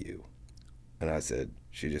 fuck you. And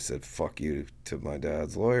she just said, fuck you to my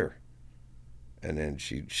dad's lawyer. And then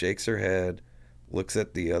she shakes her head, looks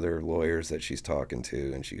at the other lawyers that she's talking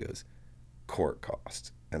to, and she goes, court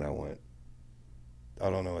cost. And I went, I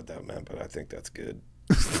don't know what that meant, but I think that's good.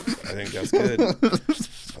 I think that's good.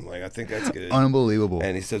 I'm like, I think that's good. Unbelievable.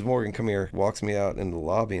 And he says, Morgan, come here. Walks me out into the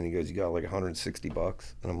lobby, and he goes, you got like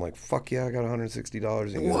 $160? And I'm like, fuck yeah, I got $160. And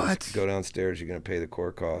he goes, what? Go downstairs, you're going to pay the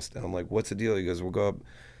court cost. And I'm like, what's the deal? He goes, we'll go up,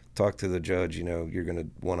 talk to the judge, you're going to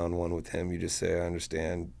one-on-one with him. You just say, I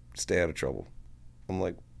understand, stay out of trouble. I'm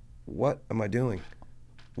like, what am I doing?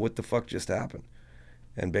 What the fuck just happened?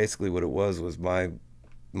 And basically what it was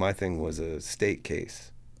my thing was a state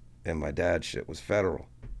case, and my dad's shit was federal,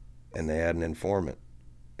 and they had an informant,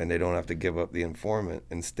 and they don't have to give up the informant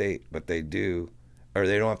in state, but they do, or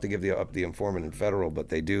they don't have to give up the informant in federal, but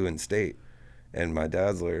they do in state. And my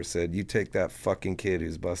dad's lawyer said, you take that fucking kid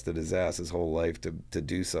who's busted his ass his whole life to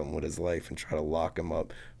do something with his life and try to lock him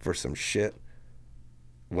up for some shit.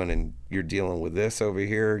 When you're dealing with this over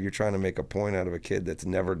here, you're trying to make a point out of a kid that's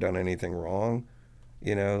never done anything wrong,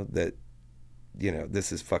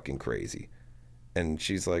 this is fucking crazy. And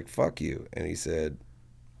she's like, fuck you. And he said,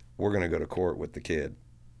 we're going to go to court with the kid,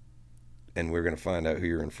 and we're going to find out who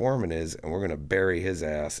your informant is, and we're going to bury his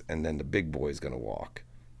ass, and then the big boy's going to walk.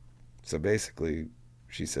 So basically,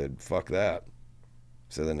 she said, fuck that.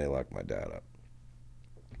 So then they locked my dad up.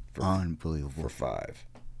 Unbelievable. For 5.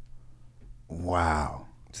 Wow.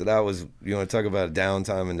 So that was, you want to talk about a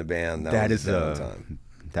downtime in the band? That was downtime.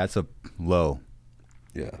 That's a low.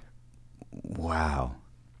 Yeah. Wow.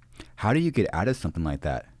 How do you get out of something like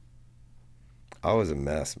that? I was a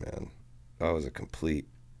mess, man. I was a complete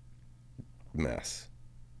mess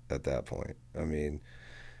at that point. I mean,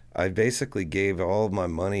 I basically gave all of my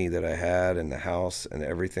money that I had and the house and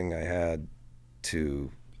everything I had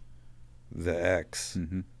to the ex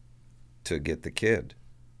to get the kid,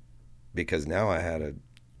 because now I had a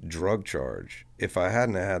drug charge. If I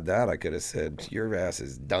hadn't had that, I could have said, your ass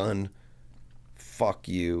is done. Fuck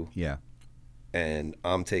you. Yeah. And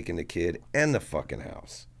I'm taking the kid and the fucking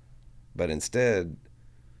house. But instead,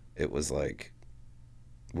 it was like,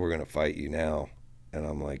 we're going to fight you now. And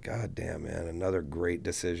I'm like, God damn, man, another great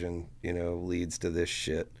decision, leads to this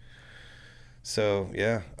shit. So,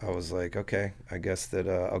 yeah, I was like, okay, I guess that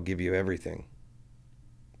I'll give you everything.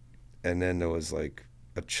 And then there was like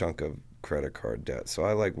a chunk of credit card debt. So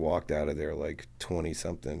I like walked out of there like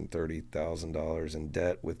 20-something, $30,000 in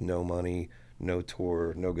debt with no money, no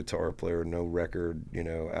tour, no guitar player, no record,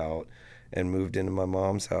 out, and moved into my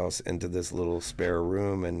mom's house into this little spare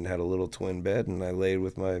room and had a little twin bed, and I laid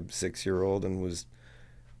with my 6-year-old and was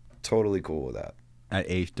totally cool with that. At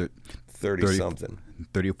age 30-something.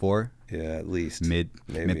 34? Yeah, at least.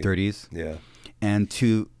 Mid-30s? Yeah. And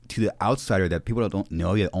to the outsider that people don't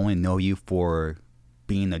know you, only know you for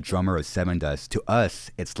being the drummer of Sevendust, to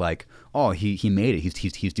us, it's like, oh, he made it.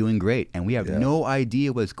 He's doing great. And we have no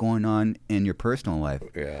idea what's going on in your personal life.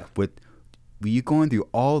 Yeah. With you going through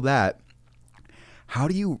all that, how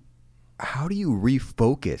do you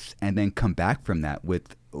refocus and then come back from that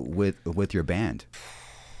with your band?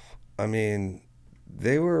 I mean,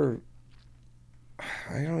 they were,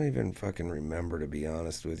 I don't even fucking remember, to be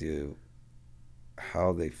honest with you,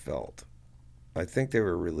 how they felt. I think they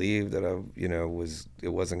were relieved that it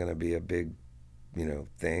wasn't going to be a big,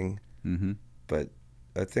 thing. Mm-hmm. But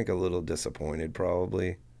I think a little disappointed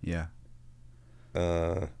probably. Yeah.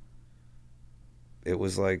 It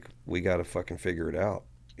was like, we got to fucking figure it out.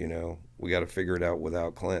 We got to figure it out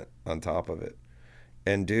without Clint on top of it.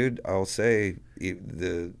 And dude, I'll say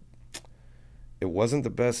it wasn't the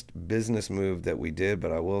best business move that we did,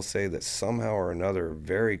 but I will say that somehow or another,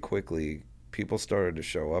 very quickly, people started to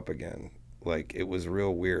show up again. Like, it was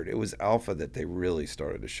real weird. It was Alpha that they really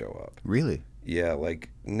started to show up. Really? Yeah, like,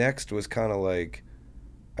 Next was kind of like,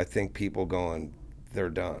 I think people going, they're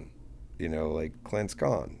done. Like, Clint's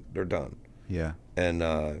gone. They're done. Yeah.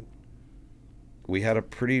 And we had a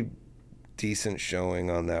pretty decent showing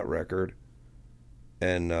on that record.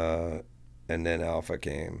 And then Alpha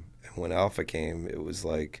came. And when Alpha came, it was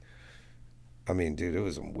like, I mean, dude, it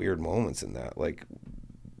was some weird moments in that. Like,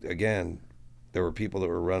 again, there were people that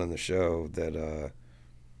were running the show that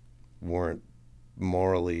weren't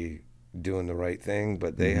morally doing the right thing,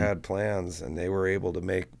 but they had plans and they were able to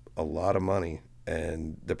make a lot of money,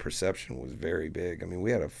 and the perception was very big. I mean,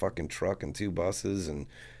 we had a fucking truck and 2 buses and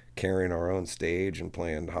carrying our own stage and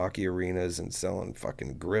playing hockey arenas and selling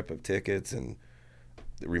fucking grip of tickets, and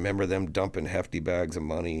remember them dumping hefty bags of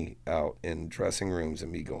money out in dressing rooms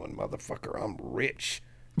and me going, motherfucker, I'm rich.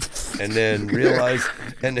 And then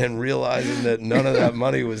realizing that none of that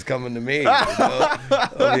money was coming to me.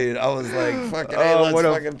 I mean, I was like, fucking, hey, let's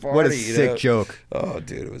fucking party. What a sick joke. Oh,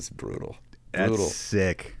 dude, it was brutal. That's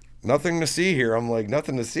sick. Nothing to see here. I'm like,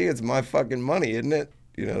 nothing to see. It's my fucking money, isn't it?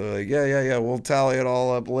 They're like, yeah. We'll tally it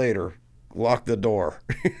all up later. Lock the door.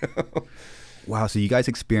 Wow. So you guys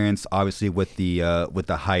experienced, obviously, with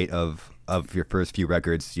the height of your first few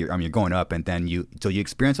records. You're going up, and then you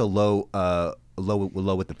experience a low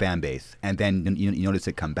with the fan base, and then you notice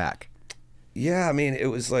it come back. Yeah, I mean, it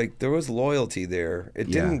was like there was loyalty there.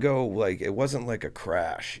 It didn't go like, it wasn't like a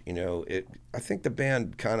crash. I think the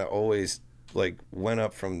band kind of always like went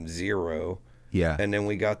up from 0. Yeah. And then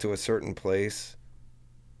we got to a certain place.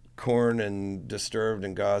 Korn and Disturbed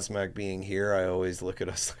and Godsmack being here, I always look at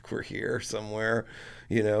us like we're here somewhere,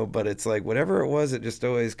 but it's like whatever it was, it just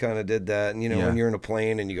always kind of did that. And when you're in a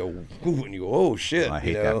plane and you go, ooh, and you go, oh shit, I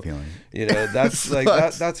hate that feeling. That's like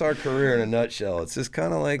that's our career in a nutshell. It's just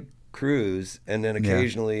kind of like cruise, and then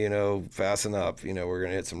occasionally, fasten up, we're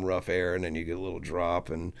gonna hit some rough air, and then you get a little drop,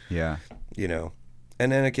 and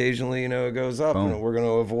and then occasionally, it goes up. Boom. And we're gonna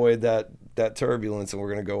avoid that turbulence, and we're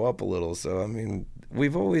gonna go up a little. So I mean,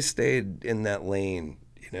 we've always stayed in that lane.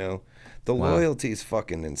 The loyalty is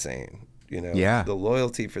fucking insane. The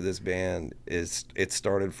loyalty for this band it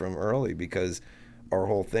started from early, because our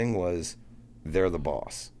whole thing was they're the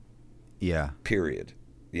boss. Yeah. Period.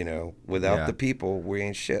 Without the people, we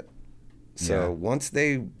ain't shit. So once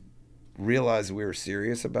they realized we were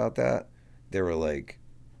serious about that, they were like,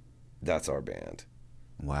 that's our band.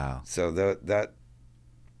 Wow. So that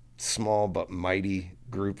small but mighty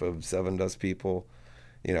group of Sevendust people,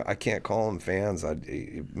 I can't call them fans.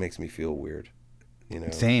 It makes me feel weird.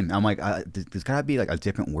 Same. I'm like, there's gotta be like a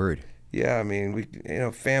different word. Yeah, I mean,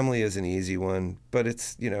 family is an easy one, but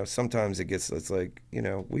it's, sometimes it's like,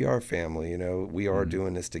 we are family, we are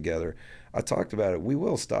doing this together. I talked about it. We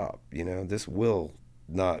will stop, this will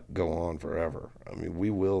not go on forever. I mean, we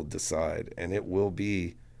will decide, and it will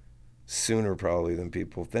be sooner probably than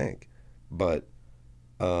people think. But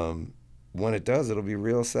when it does, it'll be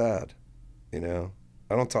real sad, I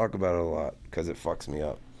don't talk about it a lot because it fucks me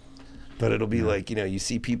up. But it'll be like, you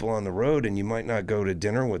see people on the road, and you might not go to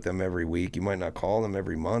dinner with them every week. You might not call them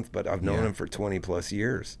every month, but I've known them for 20 plus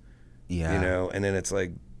years. Yeah. And then it's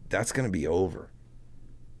like, that's going to be over.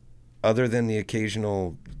 Other than the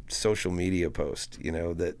occasional social media post,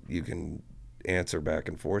 that you can answer back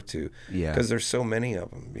and forth to. Yeah. Because there's so many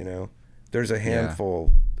of them, There's a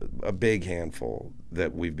handful, a big handful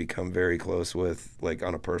that we've become very close with, like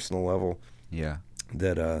on a personal level. Yeah.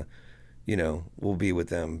 That, we'll be with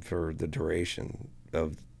them for the duration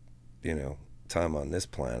of, time on this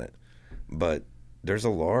planet. But there's a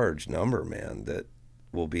large number, man, that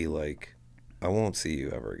will be like, I won't see you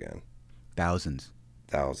ever again. Thousands,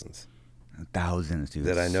 dude.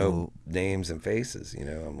 That I know names and faces,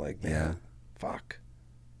 I'm like, man, fuck.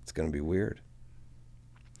 It's going to be weird.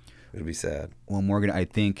 It'll be sad. Well, Morgan, I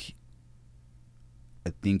think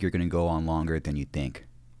you're going to go on longer than you think.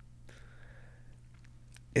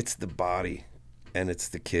 It's the body, and it's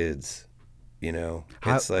the kids,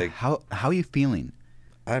 It's like, how are you feeling?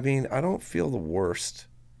 I mean, I don't feel the worst.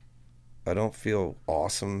 I don't feel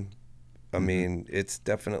awesome. I mean, it's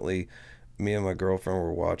definitely me and my girlfriend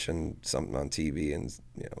were watching something on TV, and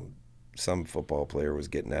some football player was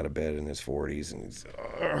getting out of bed in his 40s, and he's,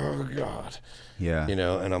 oh God, yeah,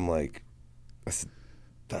 and I'm like,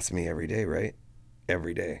 that's me every day, right?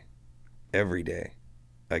 Every day,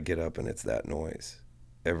 I get up and it's that noise.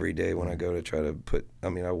 Every day when I go to try to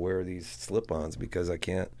I wear these slip-ons because I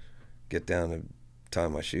can't get down to tie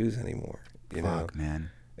my shoes anymore. Fuck,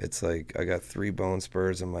 man. It's like I got 3 bone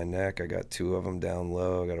spurs in my neck. I got 2 of them down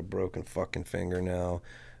low. I got a broken fucking finger now.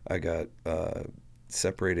 I got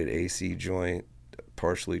separated AC joint,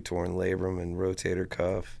 partially torn labrum and rotator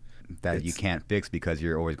cuff. That you can't fix because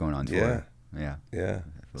you're always going on tour. Yeah.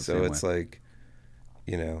 So it's like,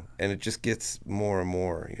 and it just gets more and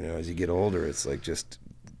more, as you get older, it's like just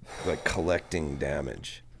like collecting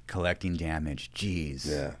damage. Jeez.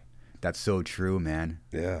 Yeah. That's so true, man.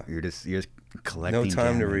 Yeah. You're just collecting. No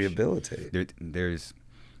time damage. to rehabilitate.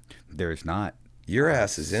 There's not. Your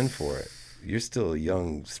ass is in for it. You're still a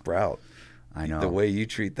young sprout. I know. The way you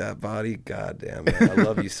treat that body, goddamn, man. I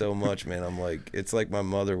love you so much, man. I'm like, it's like my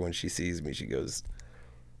mother when she sees me, she goes,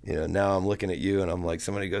 now I'm looking at you and I'm like,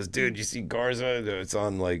 somebody goes, dude, you see Garza? It's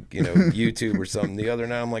on like, YouTube or something. The other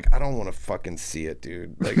night, I'm like, I don't want to fucking see it,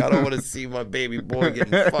 dude. Like, I don't want to see my baby boy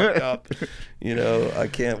getting fucked up. I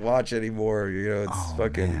can't watch anymore. It's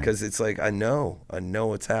fucking, because it's like, I know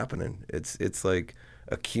what's happening. It's like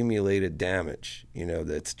accumulated damage,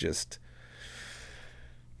 that's just,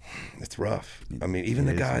 it's rough. I mean, even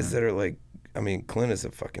the guys that are like, Clint is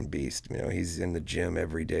a fucking beast. He's in the gym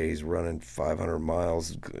every day. He's running 500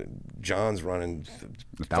 miles. John's running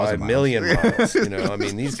 5 million miles.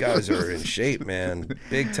 These guys are in shape, man,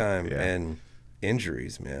 big time. Yeah. And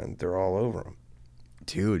injuries, man, they're all over him.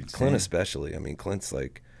 Dude, Clint especially. Clint's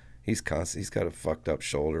like, he's constant. He's got a fucked up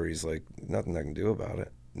shoulder. He's like, nothing I can do about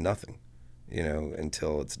it. Nothing,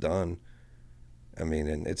 until it's done.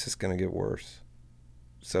 And it's just gonna get worse.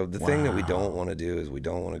 So the thing that we don't want to do is we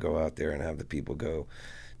don't want to go out there and have the people go,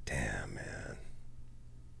 damn, man,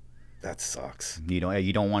 that sucks. You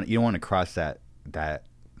don't want to cross that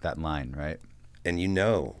line, right? And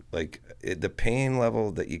the pain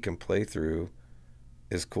level that you can play through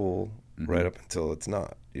is cool right up until it's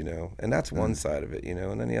not, and that's one side of it,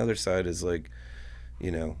 and then the other side is like,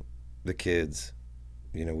 the kids,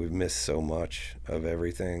 we've missed so much of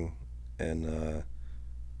everything, and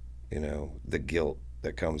the guilt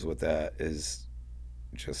that comes with that is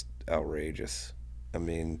just outrageous.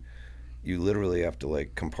 You literally have to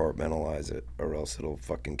like compartmentalize it or else it'll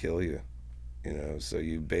fucking kill you. So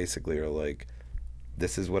you basically are like,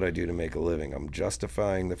 this is what I do to make a living. I'm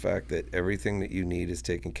justifying the fact that everything that you need is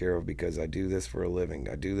taken care of because I do this for a living.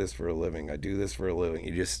 I do this for a living. I do this for a living.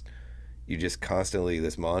 You just constantly,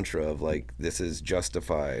 this mantra of like, this is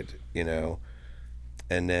justified,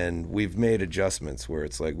 And then we've made adjustments where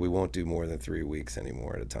it's like we won't do more than 3 weeks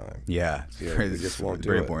anymore at a time. Yeah, we just won't do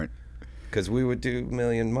very it. important. Because we would do a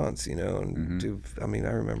million months, and do. I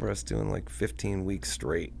remember us doing like 15 weeks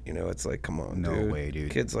straight. It's like, come on, no dude. way,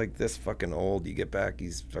 dude. Kid's like this fucking old. You get back,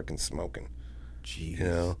 he's fucking smoking.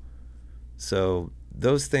 Jeez. So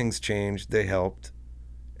those things changed. They helped,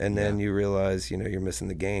 and then you realize, you're missing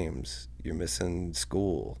the games. You're missing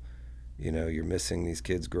school. You're missing these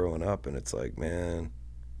kids growing up, and it's like, man,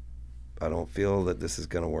 I don't feel that this is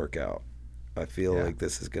going to work out. I feel like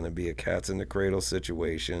this is going to be a cats in the cradle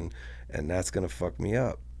situation, and that's going to fuck me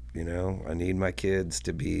up. I need my kids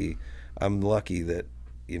to be, I'm lucky that,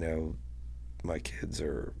 my kids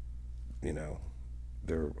are,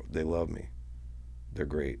 they love me. They're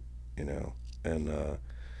great, and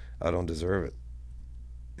I don't deserve it.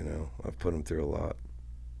 I've put them through a lot.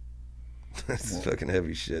 It's fucking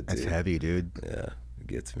heavy shit, dude. That's heavy, dude. Yeah, it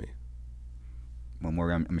gets me. Well,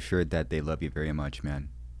 Morgan, I'm sure that they love you very much, man.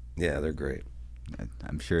 Yeah, they're great.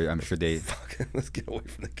 I'm sure they. Fucking, let's get away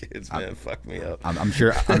from the kids, man. Fuck me up. I'm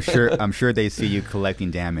sure they see you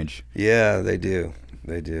collecting damage. Yeah, they do.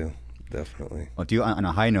 They do, definitely. Well, dude, on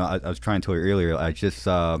a high note, I was trying to tell you earlier. I just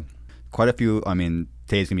quite a few.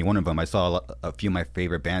 Today's gonna be one of them. I saw a few of my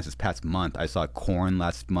favorite bands this past month. I saw Korn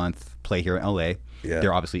last month play here in LA. Yeah.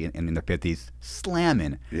 They're obviously in their 50s,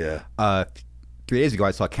 slamming. Yeah. 3 days ago,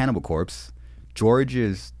 I saw Cannibal Corpse. George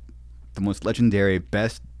is the most legendary,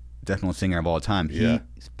 best death metal singer of all time. Yeah.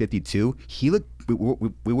 He's 52. He looked.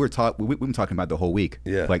 We've been talking about it the whole week.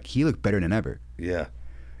 Yeah. Like, he looked better than ever. Yeah.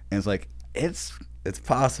 And it's like, it's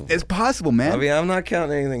possible. It's possible, man. I'm not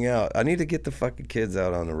counting anything out. I need to get the fucking kids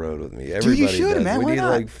out on the road with me. Dude, you should, does. man. We Why need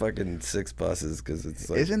not? like fucking 6 buses because it's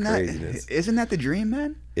like craziness. Isn't that the dream,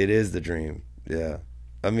 man? It is the dream. Yeah.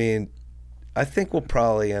 I think we'll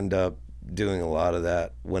probably end up doing a lot of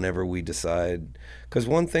that whenever we decide. Because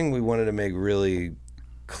one thing we wanted to make really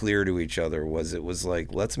clear to each other was it was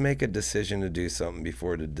like, let's make a decision to do something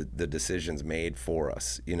before the decision's made for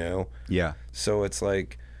us, you know? Yeah. So it's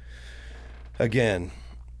like, again,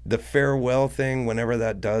 the farewell thing, whenever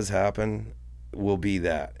that does happen, will be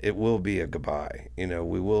that. It will be a goodbye. You know,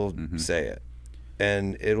 we will say it.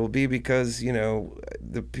 And it'll be because, you know,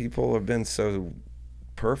 the people have been so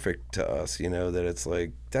perfect to us, you know, that it's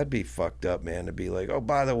like, that'd be fucked up, man, to be like, oh,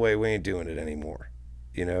 by the way, we ain't doing it anymore.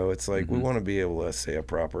 You know, it's like, we want to be able to say a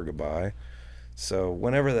proper goodbye. So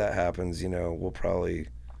whenever that happens, you know, we'll probably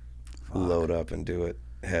load up and do it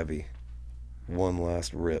heavy. One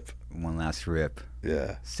last rip.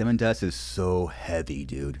 Yeah. Sevendust is so heavy,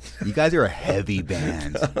 dude. You guys are a heavy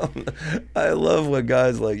band. I love when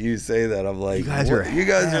guys like you say that. I'm like,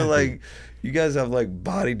 you guys have like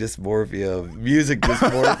body dysmorphia, music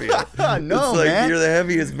dysmorphia. No, it's like, man. You're the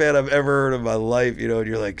heaviest band I've ever heard in my life, you know, and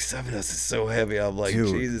you're like, Sevendust is so heavy. I'm like, dude.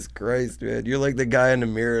 Jesus Christ, man. You're like the guy in the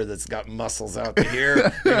mirror that's got muscles out to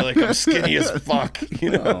here. You're like, I'm skinny as fuck,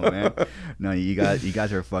 you know? Oh, man. No, you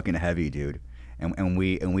guys are fucking heavy, dude. And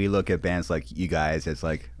we look at bands like you guys as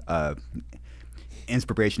like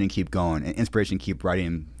inspiration to keep going, and inspiration to keep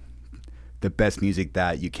writing the best music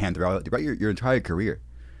that you can throughout your entire career,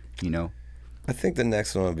 you know? I think the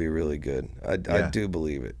next one will be really good. I do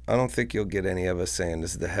believe it. I don't think you'll get any of us saying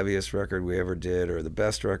this is the heaviest record we ever did or the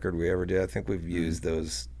best record we ever did. I think we've used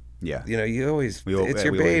those. Yeah. You know, it's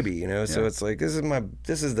your baby, you know, so it's like, this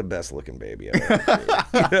is the best looking baby I've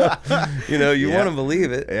ever seen. You know, you want to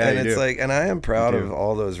believe it. Yeah, and it's like, and I am proud of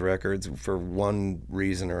all those records for one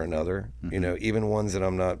reason or another, you know, even ones that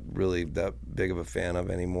I'm not really that big of a fan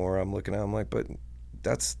of anymore. I'm looking at them like, but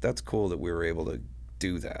that's cool that we were able to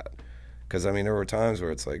do that. Because, I mean, there were times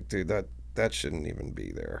where it's like, dude, that shouldn't even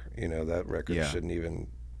be there. You know, that record shouldn't even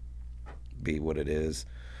be what it is.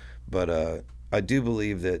 But I do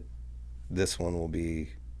believe that this one will be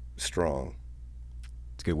strong.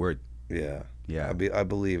 It's a good word. Yeah. I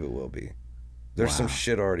believe it will be. There's some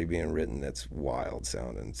shit already being written that's wild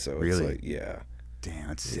sounding. So it's like, damn,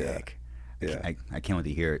 that's sick. Yeah. I can't wait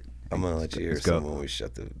to hear it. I'm going to let you hear some when we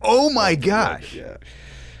shut the... Oh, my gosh. Yeah.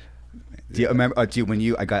 Do you remember? When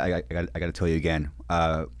you, I got to tell you again.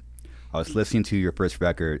 I was listening to your first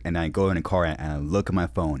record, and I go in a car and I look at my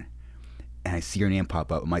phone, and I see your name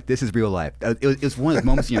pop up. I'm like, this is real life. It was one of those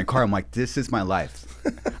moments in your car. I'm like, this is my life.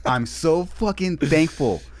 I'm so fucking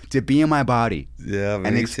thankful to be in my body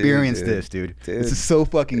and experience this, dude. This is so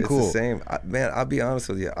fucking cool. It's the same, man. I'll be honest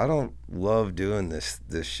with you. I don't love doing this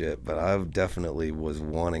shit, but I definitely was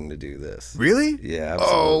wanting to do this. Really? Yeah.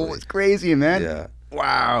 Absolutely. Oh, it's crazy, man. Yeah.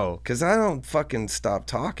 Wow. Because I don't fucking stop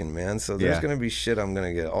talking, man. So there's going to be shit I'm going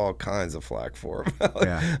to get all kinds of flack for.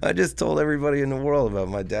 I just told everybody in the world about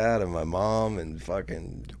my dad and my mom and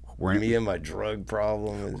fucking me and my drug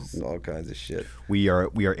problem and all kinds of shit. We are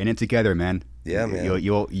in it together, man. Yeah, man.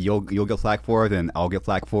 You'll get flack for it, and I'll get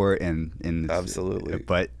flack for it, and absolutely.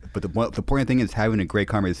 But the important thing is having a great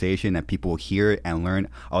conversation that people hear and learn.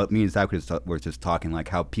 Me and Zach were just talking like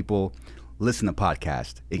how people listen to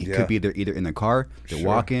podcasts. It could be they're either in the car, they're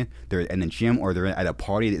walking, they're in the gym, or they're at a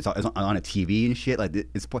party. It's on a TV and shit. Like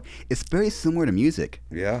it's very similar to music.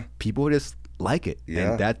 Yeah, people just like it.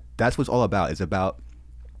 Yeah, and that's what it's all about. It's about,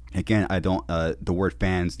 again, I don't the word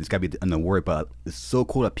fans. It's got to be in the word, but it's so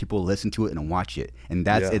cool that people listen to it and watch it. And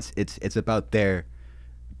that's it's about their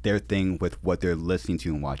thing with what they're listening to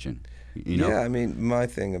and watching. You know? Yeah, I mean, my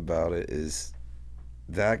thing about it is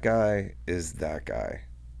that guy is that guy.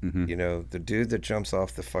 Mm-hmm. You know, the dude that jumps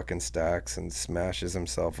off the fucking stacks and smashes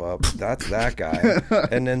himself up, that's that guy.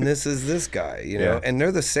 And then this is this guy, you know, and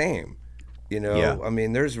they're the same. You know, I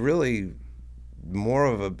mean, there's really more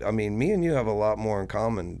of I mean, me and you have a lot more in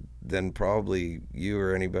common than probably you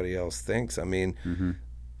or anybody else thinks. I mean,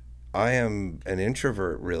 I am an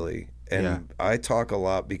introvert, really, and I talk a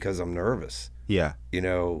lot because I'm nervous. Yeah. You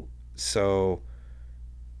know, so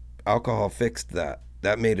alcohol fixed that.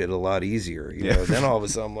 That made it a lot easier, you know. Then all of a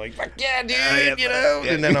sudden I'm like, fuck yeah, dude, you know.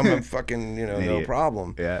 And then I'm a fucking, you know, no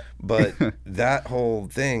problem. Yeah. But that whole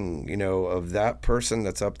thing, you know, of that person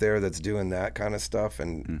that's up there that's doing that kind of stuff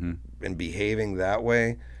and behaving that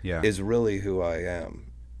way is really who I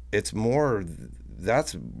am. It's more,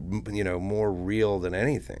 that's, you know, more real than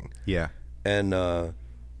anything. Yeah. And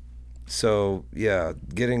so, yeah,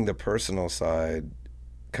 getting the personal side,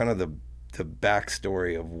 kind of the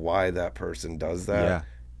backstory of why that person does that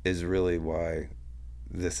is really why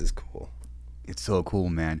this is cool. It's so cool,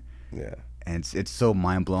 man. Yeah. And it's so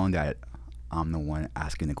mind-blowing that I'm the one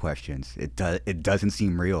asking the questions. It doesn't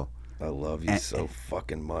seem real. I love you so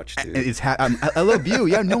fucking much, dude. I love you.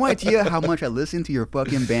 You have no idea how much I listen to your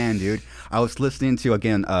fucking band, dude. I was listening to,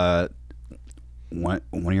 again, one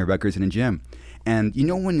of your records in the gym. And you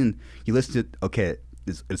know when you listen to, okay,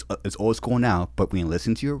 it's old school now, but when you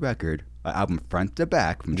listen to your record, album front to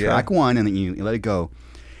back, from track 1, and then you let it go,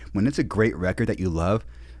 when it's a great record that you love,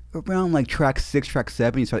 around like track 6, track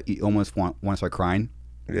 7, you almost want to start crying.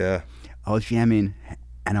 Yeah. I was jamming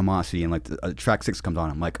Animosity, and like track 6 comes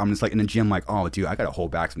on. I'm just like in the gym, like, oh, dude, I gotta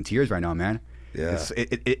hold back some tears right now, man. Yeah.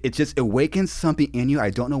 It just awakens something in you. I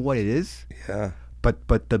don't know what it is. Yeah.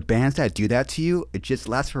 But the bands that do that to you, it just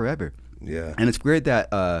lasts forever. Yeah. And it's weird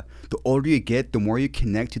that the older you get, the more you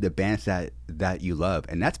connect to the bands that you love.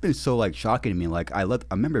 And that's been so like shocking to me. Like I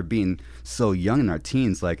remember being so young in our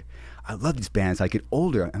teens. Like I love these bands. I get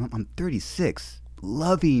older. I'm 36,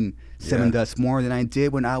 loving Sevendust more than I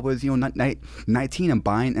did when I was 19 and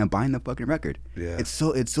buying the fucking record. Yeah. It's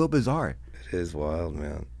so bizarre. It is wild,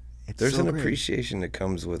 man. There's an appreciation that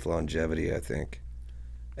comes with longevity, I think,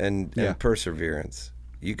 and perseverance.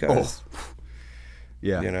 You guys,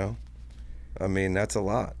 yeah, you know, I mean, that's a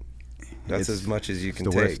lot. That's as much as you can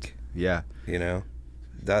take. Worst. Yeah, you know,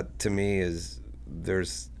 that to me is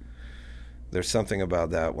there's something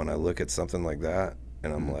about that when I look at something like that,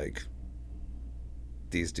 and I'm like,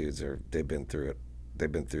 these dudes they've been through it. They've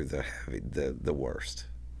been through the worst,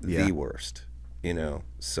 the worst. You know,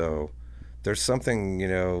 so there's something, you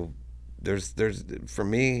know. There's for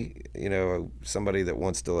me, you know, somebody that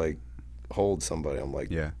wants to like hold somebody. I'm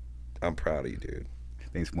like, I'm proud of you, dude.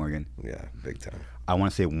 Thanks, Morgan. Yeah, big time. I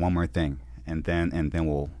want to say one more thing, and then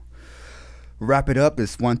we'll wrap it up.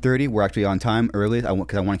 It's 1:30. We're actually on time early.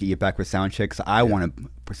 Because I want to get you back for sound check. So I want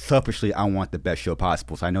to selfishly, I want the best show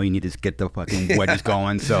possible. So I know you need to get the fucking wedges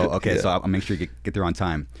going. So so I'll make sure you get there on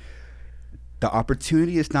time. The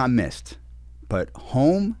opportunity is not missed, but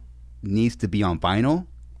Home needs to be on vinyl.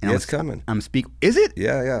 And it's coming. Is it?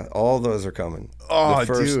 Yeah. All those are coming. Oh, the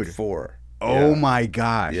first dude. 4. Oh my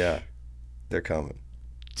gosh. Yeah, they're coming.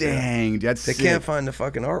 Dang, that's they sick. can't find the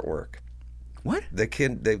fucking artwork. What?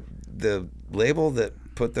 The label that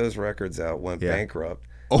put those records out went bankrupt.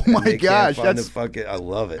 Oh my gosh, I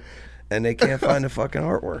love it, and they can't find the fucking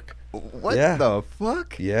artwork. What the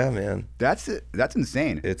fuck? Yeah, man. That's it. That's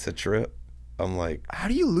insane. It's a trip. I'm like, how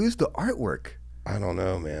do you lose the artwork? I don't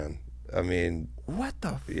know, man. I mean, what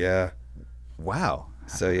the? Yeah. Wow.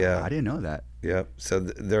 So yeah, I didn't know that. Yep. So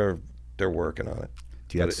they're working on it.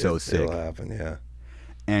 Dude, that's so sick. It'll happen. Yeah.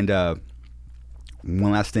 And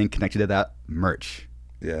one last thing connected to that, merch.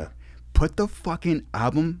 Yeah. Put the fucking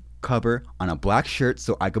album cover on a black shirt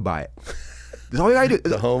so I could buy it. That's all you gotta do.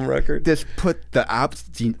 The Home record. Just put the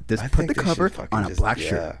cover on a black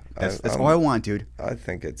shirt. That's all I want, dude. I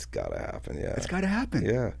think it's gotta happen. Yeah. It's gotta happen.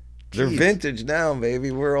 Yeah. They're vintage now,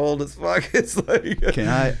 baby. We're old as fuck. It's like. Can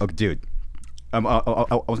I? Oh, dude. I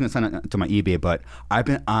was gonna sign up to my eBay, but I've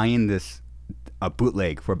been eyeing a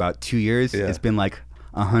bootleg for about 2 years. Yeah. It's been like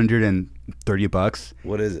 $130.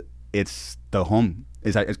 What is it? It's the Home.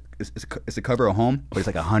 It's a cover of Home, but it's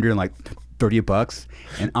like $130,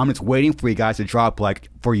 and I'm just waiting for you guys to drop, like,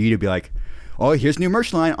 for you to be like, oh, here's new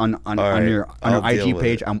merch line on your IG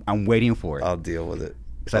page. I'm waiting for it. I'll deal with it.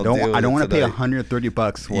 Because I don't want to pay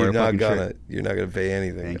 $130 for a fucking shirt. You're not gonna pay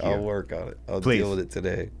anything. I'll work on it. I'll deal with it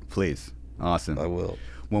today. Please. Awesome. I will.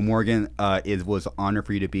 Well, Morgan, it was an honor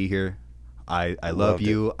for you to be here. I love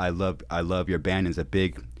you. I love your band. It's a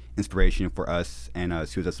big inspiration for us and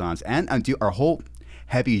Suicide Silence and our whole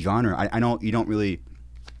heavy genre. I know you don't really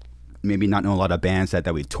maybe not know a lot of bands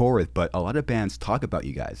that we tour with, but a lot of bands talk about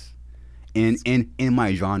you guys in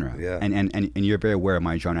my genre. Yeah. And you're very aware of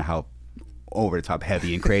my genre, how over the top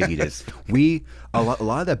heavy and crazy it is. A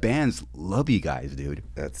lot of the bands love you guys, dude.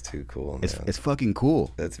 That's too cool, man. It's fucking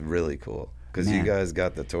cool. That's really cool. Because you guys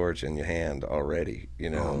got the torch in your hand already, you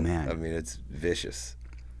know. Oh, man. I mean, it's vicious.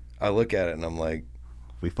 I look at it and I'm like,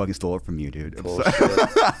 we fucking stole it from you, dude.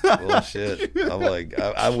 Bullshit. I'm like,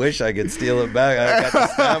 I wish I could steal it back. I got the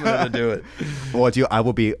stamina to do it. Well, dude, I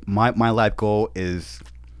will be. My life goal is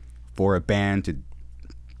for a band to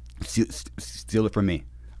steal it from me.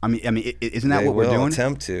 I mean, isn't that what we're doing?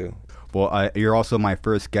 Attempt to. Well, you're also my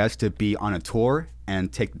first guest to be on a tour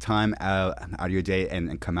and take the time out of your day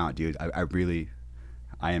and come out, dude. I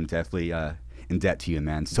am definitely in debt to you,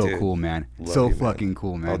 man. So dude, cool, man. So you, fucking man.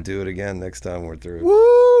 Cool, man. I'll do it again next time we're through.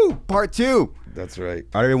 Woo! Part 2. That's right.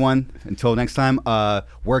 All right, everyone. Until next time,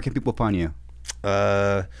 where can people find you?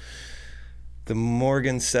 The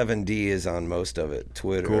Morgan 7D is on most of it.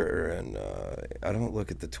 Twitter, and I don't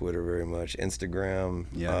look at the Twitter very much. Instagram.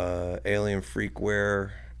 Yeah. Alien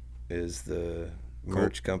Freakware is the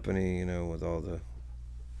merch company, you know, with all the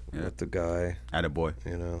with the guy. Attaboy.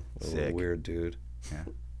 You know, a little weird dude. Yeah.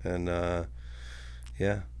 And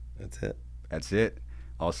yeah, that's it. That's it.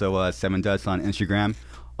 Also, Seven Dust on Instagram.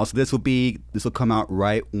 Also, this will come out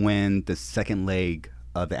right when the second leg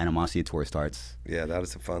of the Animosity tour starts. Yeah, that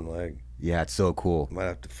is a fun leg. Yeah, it's so cool. Might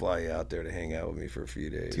have to fly you out there to hang out with me for a few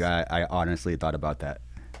days. Yeah, I honestly thought about that.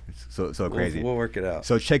 It's so crazy. We'll work it out.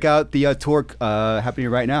 So check out the tour happening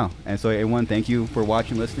right now. And so everyone, thank you for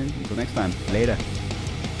watching, listening. Until next time, later.